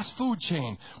a fast food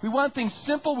chain. We want things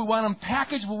simple, we want them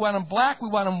packaged, we want them black, we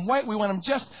want them white, we want them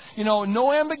just,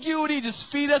 no ambiguity,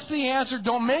 just feed us the answer,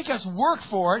 don't make us work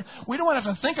for it. We don't want to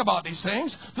have to think about these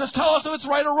things. Just tell us if it's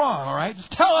right or wrong, all right?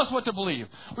 Just tell us what to believe.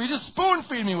 Will you just spoon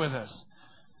feed me with this?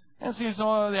 And see,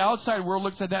 so the outside world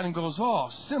looks at that and goes, oh,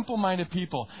 simple-minded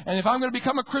people. And if I'm going to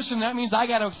become a Christian, that means I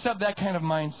got to accept that kind of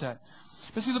mindset.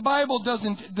 But see, the Bible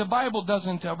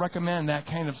doesn't recommend that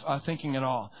kind of thinking at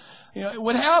all.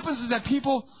 What happens is that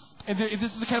people, and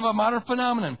this is kind of a modern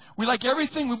phenomenon, we like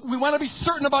everything, we want to be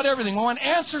certain about everything. We want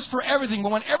answers for everything.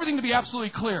 We want everything to be absolutely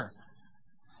clear.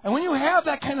 And when you have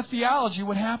that kind of theology,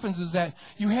 what happens is that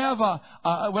you have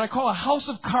what I call a house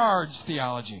of cards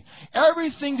theology.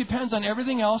 Everything depends on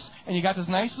everything else, and you got this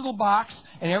nice little box,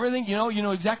 and everything, you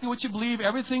know exactly what you believe,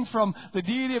 everything from the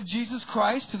deity of Jesus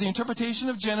Christ to the interpretation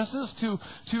of Genesis to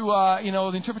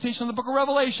the interpretation of the book of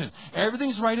Revelation.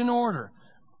 Everything's right in order.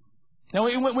 Now,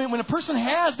 when a person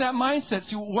has that mindset,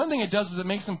 see, one thing it does is it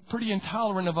makes them pretty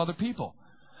intolerant of other people.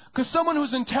 Because someone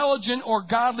who's intelligent or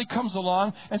godly comes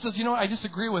along and says, I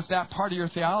disagree with that part of your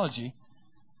theology.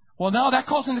 Well, now that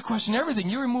calls into question everything.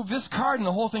 You remove this card and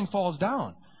the whole thing falls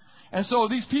down. And so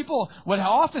these people, what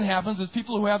often happens is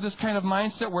people who have this kind of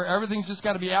mindset where everything's just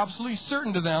got to be absolutely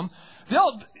certain to them,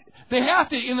 they have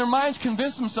to, in their minds,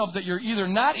 convince themselves that you're either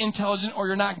not intelligent or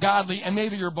you're not godly, and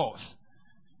maybe you're both.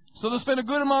 So they'll spend a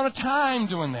good amount of time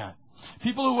doing that.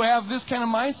 People who have this kind of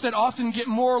mindset often get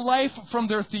more life from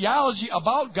their theology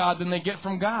about God than they get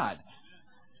from God.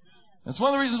 That's one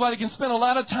of the reasons why they can spend a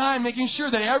lot of time making sure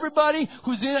that everybody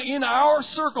who's in our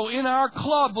circle, in our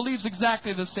club, believes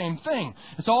exactly the same thing.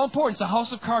 It's all important. It's a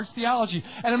house of cards theology.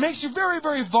 And it makes you very,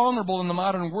 very vulnerable in the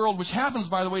modern world, which happens,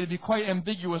 by the way, to be quite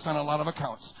ambiguous on a lot of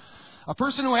accounts. A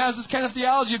person who has this kind of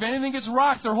theology, if anything gets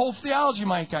rocked, their whole theology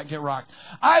might get rocked.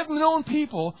 I've known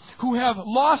people who have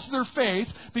lost their faith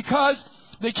because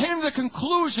they came to the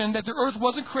conclusion that the earth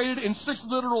wasn't created in 6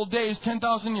 literal days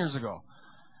 10,000 years ago.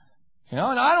 And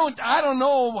I don't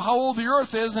know how old the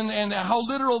earth is and how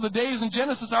literal the days in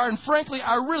Genesis are, and frankly,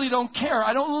 I really don't care.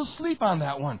 I don't lose sleep on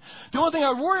that one. The only thing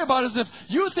I worry about is if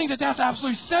you think that that's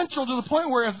absolutely central to the point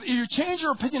where if you change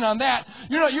your opinion on that,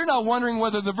 you're not wondering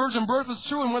whether the virgin birth is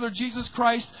true and whether Jesus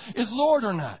Christ is Lord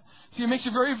or not. See, it makes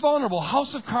you very vulnerable.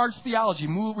 House of cards theology.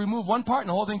 Remove one part and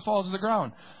the whole thing falls to the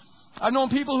ground. I've known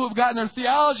people who have gotten their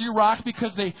theology rocked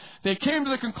because they came to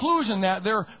the conclusion that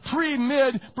their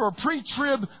pre-mid or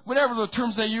pre-trib, whatever the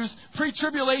terms they use,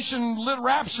 pre-tribulation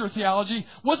rapture theology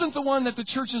wasn't the one that the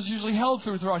church has usually held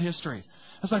throughout history.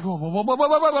 It's like, then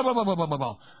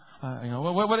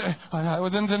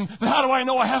how do I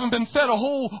know I haven't been fed a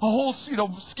whole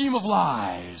scheme of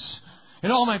lies?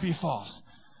 It all might be false.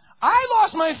 I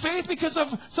lost my faith because of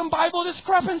some Bible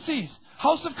discrepancies.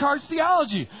 House of cards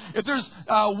theology. If there's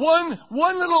one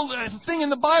little thing in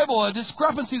the Bible, a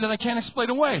discrepancy that I can't explain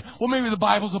away, well, maybe the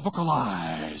Bible's a book of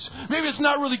lies. Maybe it's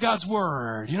not really God's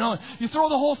Word. You throw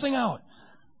the whole thing out.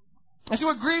 And see,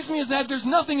 what grieves me is that there's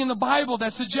nothing in the Bible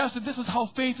that suggests that this is how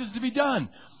faith is to be done.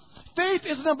 Faith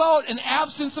isn't about an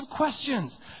absence of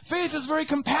questions. Faith is very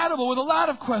compatible with a lot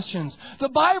of questions. The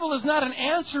Bible is not an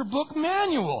answer book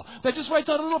manual that just writes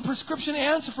out a little prescription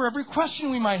answer for every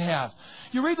question we might have.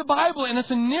 You read the Bible and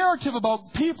it's a narrative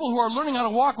about people who are learning how to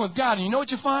walk with God. And you know what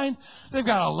you find? They've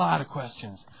got a lot of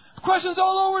questions. Questions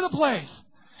all over the place.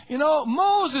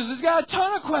 Moses has got a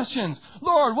ton of questions.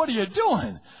 Lord, what are you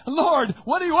doing? Lord,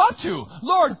 what are you up to?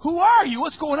 Lord, who are you?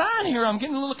 What's going on here? I'm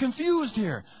getting a little confused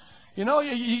here.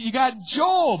 You got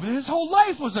Job. His whole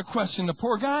life was a question, the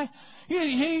poor guy. He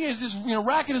is just,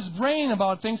 racking his brain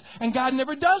about things, and God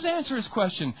never does answer his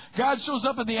question. God shows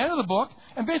up at the end of the book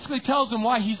and basically tells him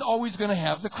why he's always going to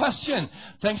have the question.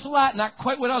 Thanks a lot. Not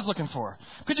quite what I was looking for.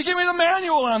 Could you give me the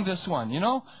manual on this one,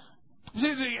 A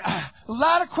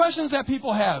lot of questions that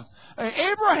people have.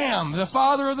 Abraham, the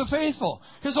father of the faithful,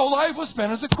 his whole life was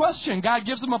spent as a question. God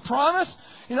gives him a promise,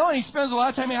 and he spends a lot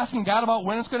of time asking God about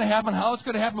when it's going to happen, how it's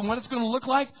going to happen, what it's going to look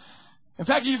like. In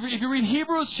fact, if you read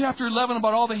Hebrews chapter 11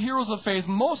 about all the heroes of faith,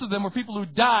 most of them were people who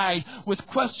died with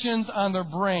questions on their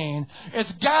brain.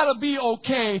 It's got to be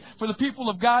okay for the people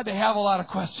of God to have a lot of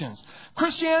questions.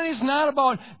 Christianity is not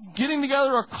about getting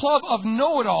together a club of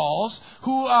know-it-alls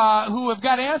who have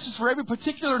got answers for every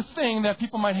particular thing that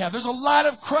people might have. There's a lot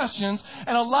of questions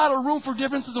and a lot of room for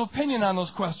differences of opinion on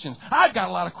those questions. I've got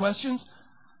a lot of questions.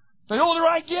 The older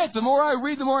I get, the more I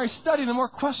read, the more I study, the more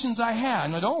questions I have.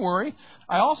 Now, don't worry.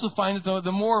 I also find that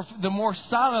the more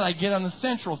solid I get on the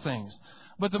central things.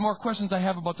 But the more questions I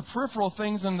have about the peripheral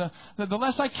things, and the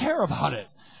less I care about it.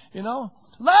 You know?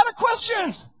 A lot of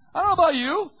questions. I don't know about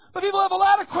you, but people have a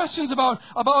lot of questions about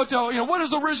what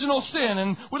is original sin,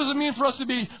 and what does it mean for us to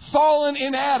be fallen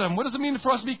in Adam? What does it mean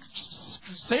for us to be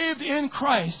saved in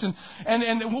Christ?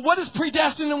 And what is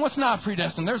predestined and what's not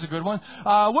predestined? There's a good one.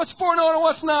 What's foreknown and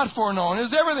what's not foreknown?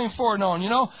 Is everything foreknown? You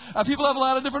know, people have a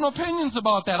lot of different opinions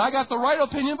about that. I got the right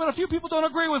opinion, but a few people don't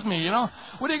agree with me. You know,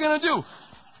 what are you going to do?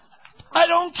 I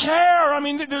don't care. I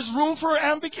mean, there's room for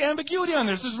ambiguity on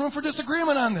this. There's room for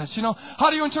disagreement on this. You know, how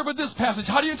do you interpret this passage?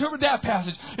 How do you interpret that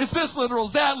passage? Is this literal?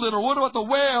 Is that literal? What about the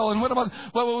whale? And what about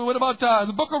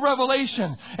the book of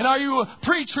Revelation? And are you a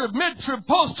pre-trib, mid-trib,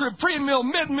 post-trib, pre-mill,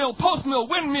 mid-mill, post-mill,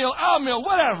 windmill, out-mill,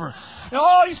 whatever? You know,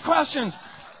 all these questions.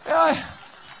 And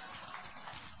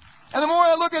the more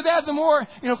I look at that, the more,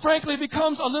 frankly, it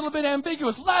becomes a little bit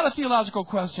ambiguous. A lot of theological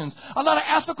questions, a lot of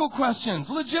ethical questions,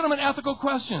 legitimate ethical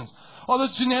questions. All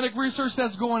this genetic research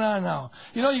that's going on now.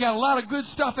 You got a lot of good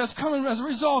stuff that's coming as a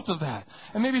result of that.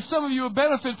 And maybe some of you have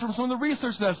benefited from some of the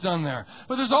research that's done there.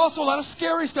 But there's also a lot of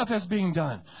scary stuff that's being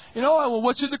done. Well,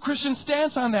 what should the Christian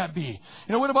stance on that be?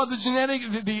 What about the genetic,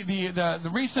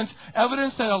 the recent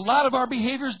evidence that a lot of our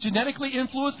behavior is genetically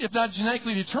influenced, if not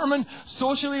genetically determined,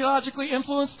 sociologically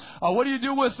influenced? What do you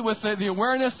do with the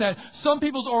awareness that some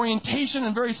people's orientation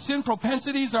and very sin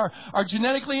propensities are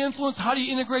genetically influenced? How do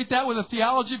you integrate that with a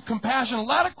theology of compassion? A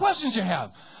lot of questions you have.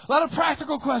 A lot of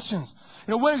practical questions.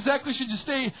 When exactly should you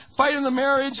stay, fight in the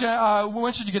marriage?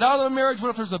 When should you get out of the marriage? What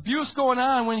if there's abuse going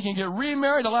on? When you can get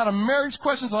remarried? A lot of marriage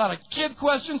questions, a lot of kid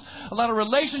questions, a lot of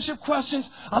relationship questions,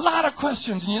 a lot of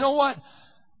questions. And you know what?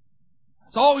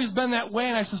 It's always been that way,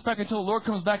 and I suspect until the Lord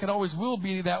comes back, it always will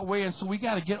be that way. And so we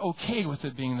got to get okay with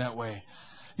it being that way.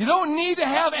 You don't need to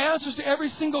have answers to every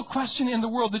single question in the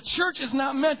world. The church is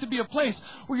not meant to be a place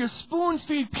where you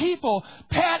spoon-feed people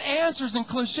pat answers and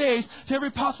cliches to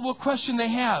every possible question they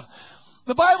have.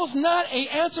 The Bible's not an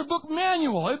answer book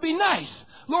manual. It'd be nice.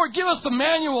 Lord, give us the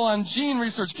manual on gene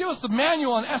research. Give us the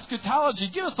manual on eschatology.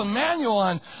 Give us the manual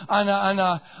on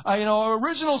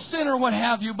original sin or what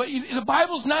have you. But the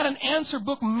Bible's not an answer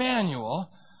book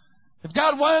manual. If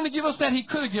God wanted to give us that, He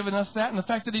could have given us that. And the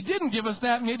fact that He didn't give us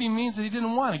that maybe means that He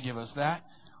didn't want to give us that.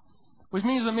 Which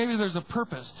means that maybe there's a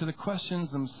purpose to the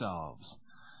questions themselves.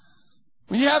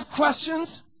 When you have questions,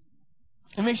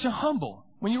 it makes you humble.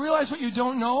 When you realize what you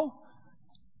don't know,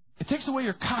 it takes away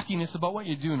your cockiness about what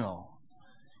you do know.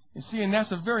 You see, and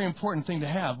that's a very important thing to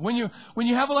have. When you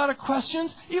have a lot of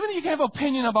questions, even if you can have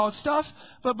opinion about stuff,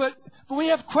 but when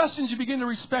you have questions, you begin to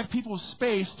respect people's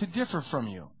space to differ from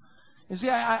you. You see,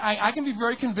 I can be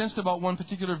very convinced about one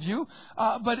particular view,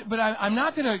 but I'm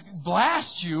not going to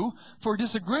blast you for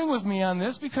disagreeing with me on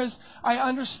this, because I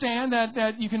understand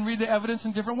that you can read the evidence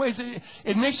in different ways.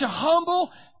 It makes you humble,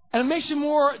 and it makes you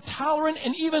more tolerant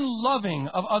and even loving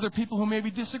of other people who maybe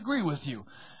disagree with you.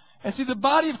 And see, the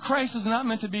body of Christ is not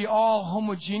meant to be all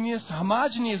homogeneous.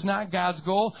 Homogeny is not God's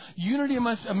goal. Unity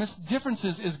amidst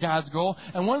differences is God's goal.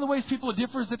 And one of the ways people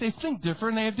differ is that they think different,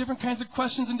 and they have different kinds of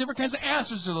questions and different kinds of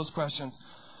answers to those questions.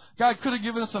 God could have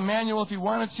given us a manual if He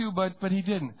wanted to, but He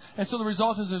didn't. And so the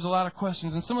result is there's a lot of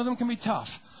questions, and some of them can be tough.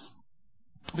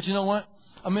 But you know what?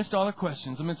 Amidst all the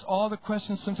questions,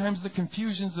 sometimes the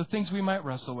confusions, the things we might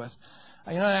wrestle with,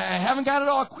 I haven't got it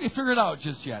all figured out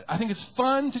just yet. I think it's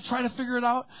fun to try to figure it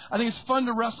out. I think it's fun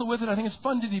to wrestle with it. I think it's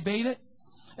fun to debate it.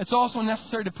 It's also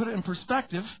necessary to put it in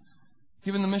perspective,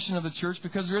 given the mission of the church,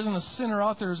 because there isn't a sinner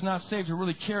out there who's not saved who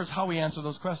really cares how we answer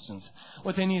those questions.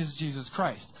 What they need is Jesus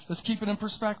Christ. Let's keep it in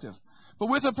perspective. But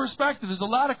with a perspective, there's a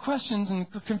lot of questions and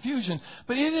confusion.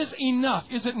 But it is enough,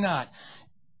 is it not?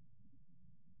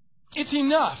 It's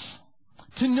enough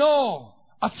to know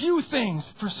a few things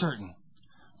for certain.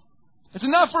 It's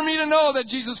enough for me to know that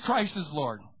Jesus Christ is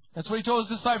Lord. That's what He told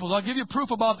His disciples. I'll give you proof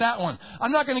about that one.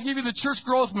 I'm not going to give you the church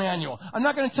growth manual. I'm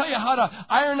not going to tell you how to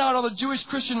iron out all the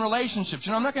Jewish-Christian relationships.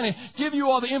 I'm not going to give you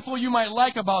all the info you might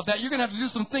like about that. You're going to have to do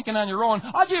some thinking on your own.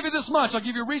 I'll give you this much. I'll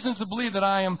give you reasons to believe that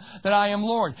I am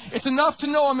Lord. It's enough to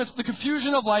know amidst the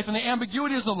confusion of life and the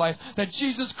ambiguities of life that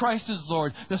Jesus Christ is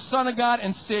Lord, the Son of God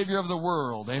and Savior of the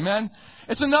world. Amen?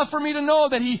 It's enough for me to know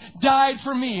that He died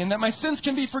for me and that my sins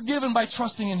can be forgiven by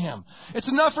trusting in Him. It's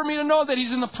enough for me to know that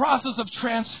He's in the process of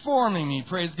transforming me,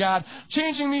 praise God,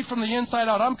 changing me from the inside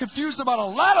out. I'm confused about a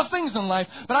lot of things in life,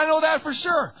 but I know that for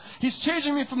sure. He's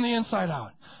changing me from the inside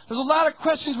out. There's a lot of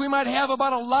questions we might have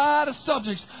about a lot of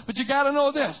subjects, but you got to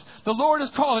know this. The Lord has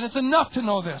called, and it's enough to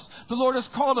know this. The Lord has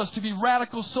called us to be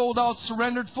radical, sold out,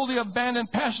 surrendered, fully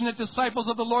abandoned, passionate disciples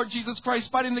of the Lord Jesus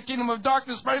Christ, fighting the kingdom of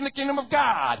darkness, fighting the kingdom of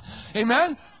God.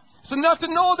 Amen? It's enough to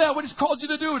know that, what He's called you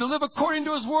to do, to live according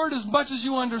to His word as much as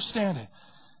you understand it.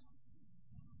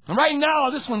 And right now,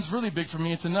 this one's really big for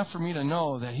me. It's enough for me to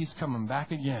know that He's coming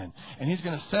back again. And He's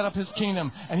going to set up His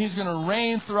kingdom. And He's going to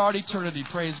reign throughout eternity.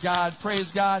 Praise God. Praise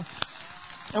God.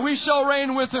 And we shall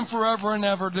reign with Him forever and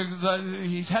ever.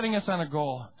 He's heading us on a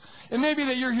goal. It may be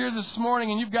that you're here this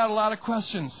morning and you've got a lot of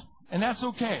questions. And that's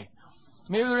okay.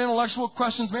 Maybe they're intellectual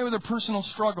questions. Maybe they're personal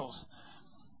struggles.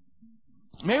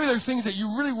 Maybe there are things that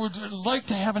you really would like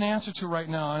to have an answer to right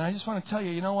now. And I just want to tell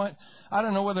you, you know what? I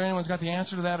don't know whether anyone's got the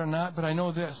answer to that or not, but I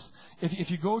know this.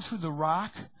 If you go to the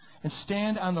rock and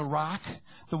stand on the rock,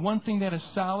 the one thing that is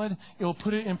solid, it will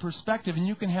put it in perspective, and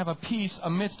you can have a peace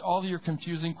amidst all of your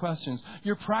confusing questions,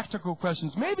 your practical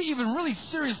questions, maybe even really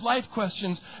serious life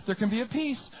questions. There can be a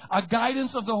peace, a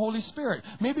guidance of the Holy Spirit.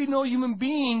 Maybe no human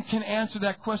being can answer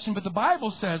that question, but the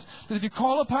Bible says that if you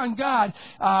call upon God,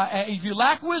 if you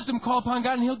lack wisdom, call upon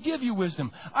God and He'll give you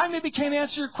wisdom. I maybe can't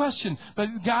answer your question, but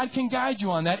God can guide you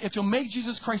on that if you'll make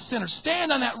Jesus Christ center.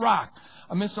 Stand on that rock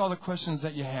amidst all the questions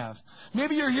that you have.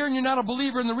 Maybe you're here and you're not a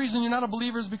believer, and the reason you're not a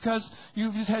believer is because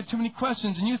you've just had too many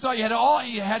questions, and you thought you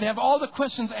had to have all the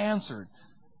questions answered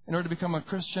in order to become a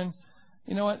Christian.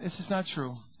 You know what? It's just not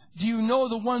true. Do you know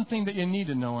the one thing that you need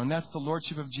to know, and that's the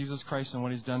Lordship of Jesus Christ and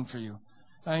what He's done for you?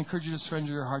 I encourage you to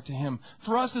surrender your heart to Him.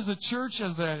 For us as a church,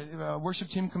 as the worship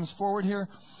team comes forward here,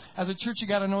 as a church, you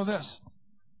got to know this.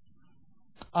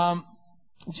 God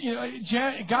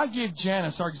gave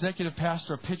Janice, our executive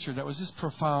pastor, a picture that was just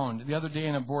profound the other day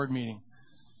in a board meeting.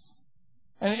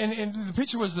 And the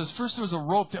picture was this. First, there was a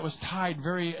rope that was tied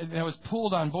that was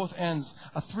pulled on both ends,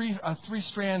 a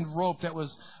three-strand rope that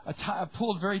was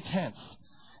pulled very tense,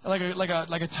 like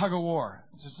a tug of war.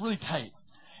 It's just really tight.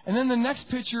 And then the next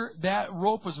picture, that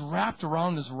rope was wrapped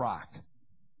around this rock.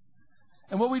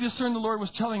 And what we discerned the Lord was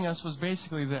telling us was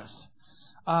basically this.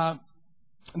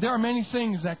 There are many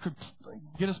things that could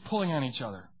get us pulling on each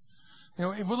other. You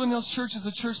know, Woodland Hills Church is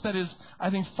a church that is, I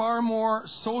think, far more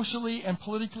socially and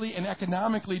politically and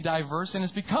economically diverse, and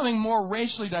is becoming more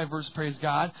racially diverse, praise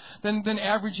God, than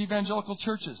average evangelical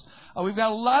churches. We've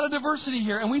got a lot of diversity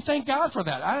here, and we thank God for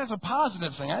that. That's a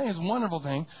positive thing. I think it's a wonderful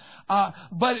thing.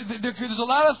 But there's a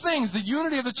lot of things. The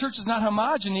unity of the church is not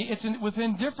homogeny. It's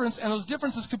within difference, and those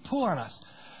differences could pull on us.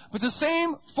 But the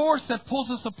same force that pulls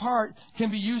us apart can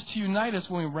be used to unite us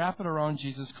when we wrap it around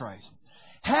Jesus Christ.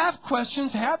 Have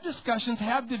questions, have discussions,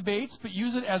 have debates, but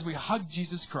use it as we hug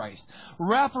Jesus Christ.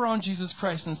 Wrap around Jesus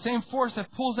Christ. And the same force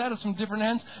that pulls at us from different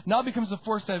ends now becomes the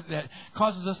force that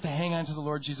causes us to hang on to the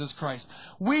Lord Jesus Christ.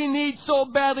 We need so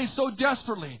badly, so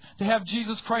desperately, to have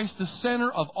Jesus Christ the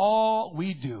center of all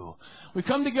we do. We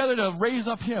come together to raise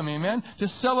up Him, amen? To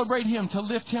celebrate Him, to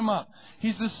lift Him up.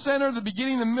 He's the center, the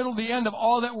beginning, the middle, the end of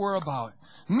all that we're about.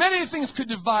 Many things could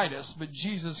divide us, but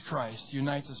Jesus Christ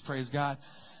unites us, praise God.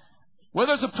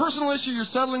 Whether it's a personal issue you're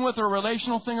settling with or a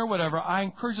relational thing or whatever, I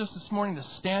encourage us this morning to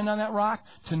stand on that rock,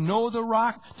 to know the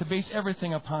rock, to base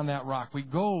everything upon that rock. We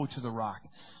go to the rock.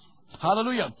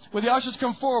 Hallelujah. When the ushers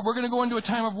come forward, we're going to go into a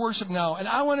time of worship now. And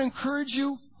I want to encourage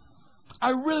you, I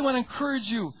really want to encourage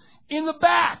you, in the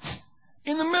back,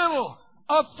 in the middle,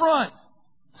 up front,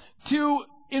 to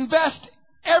invest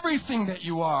everything that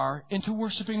you are into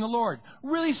worshiping the Lord.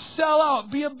 Really sell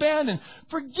out. Be abandoned.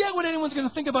 Forget what anyone's going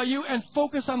to think about you and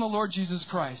focus on the Lord Jesus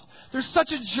Christ. There's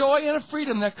such a joy and a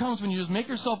freedom that comes when you just make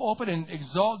yourself open and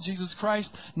exalt Jesus Christ.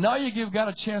 Now you give God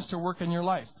a chance to work in your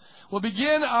life. We'll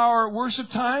begin our worship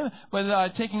time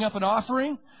with taking up an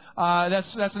offering.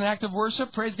 That's an act of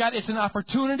worship. Praise God. It's an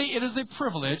opportunity. It is a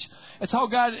privilege. It's how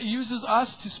God uses us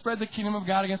to spread the kingdom of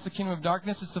God against the kingdom of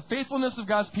darkness. It's the faithfulness of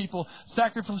God's people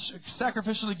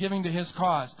sacrificially giving to His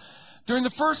cause. During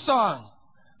the first song,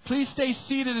 please stay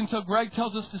seated until Greg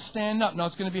tells us to stand up. Now,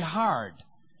 it's going to be hard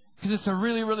because it's a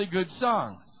really, really good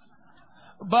song.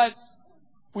 But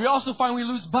we also find we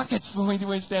lose buckets when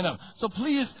we stand up. So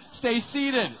please stay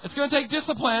seated. It's going to take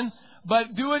discipline.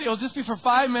 But do it. It'll just be for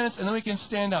 5 minutes, and then we can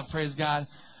stand up. Praise God.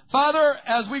 Father,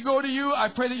 as we go to you, I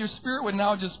pray that your Spirit would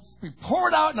now just be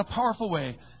poured out in a powerful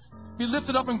way. Be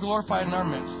lifted up and glorified in our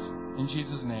midst. In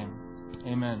Jesus' name,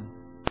 amen.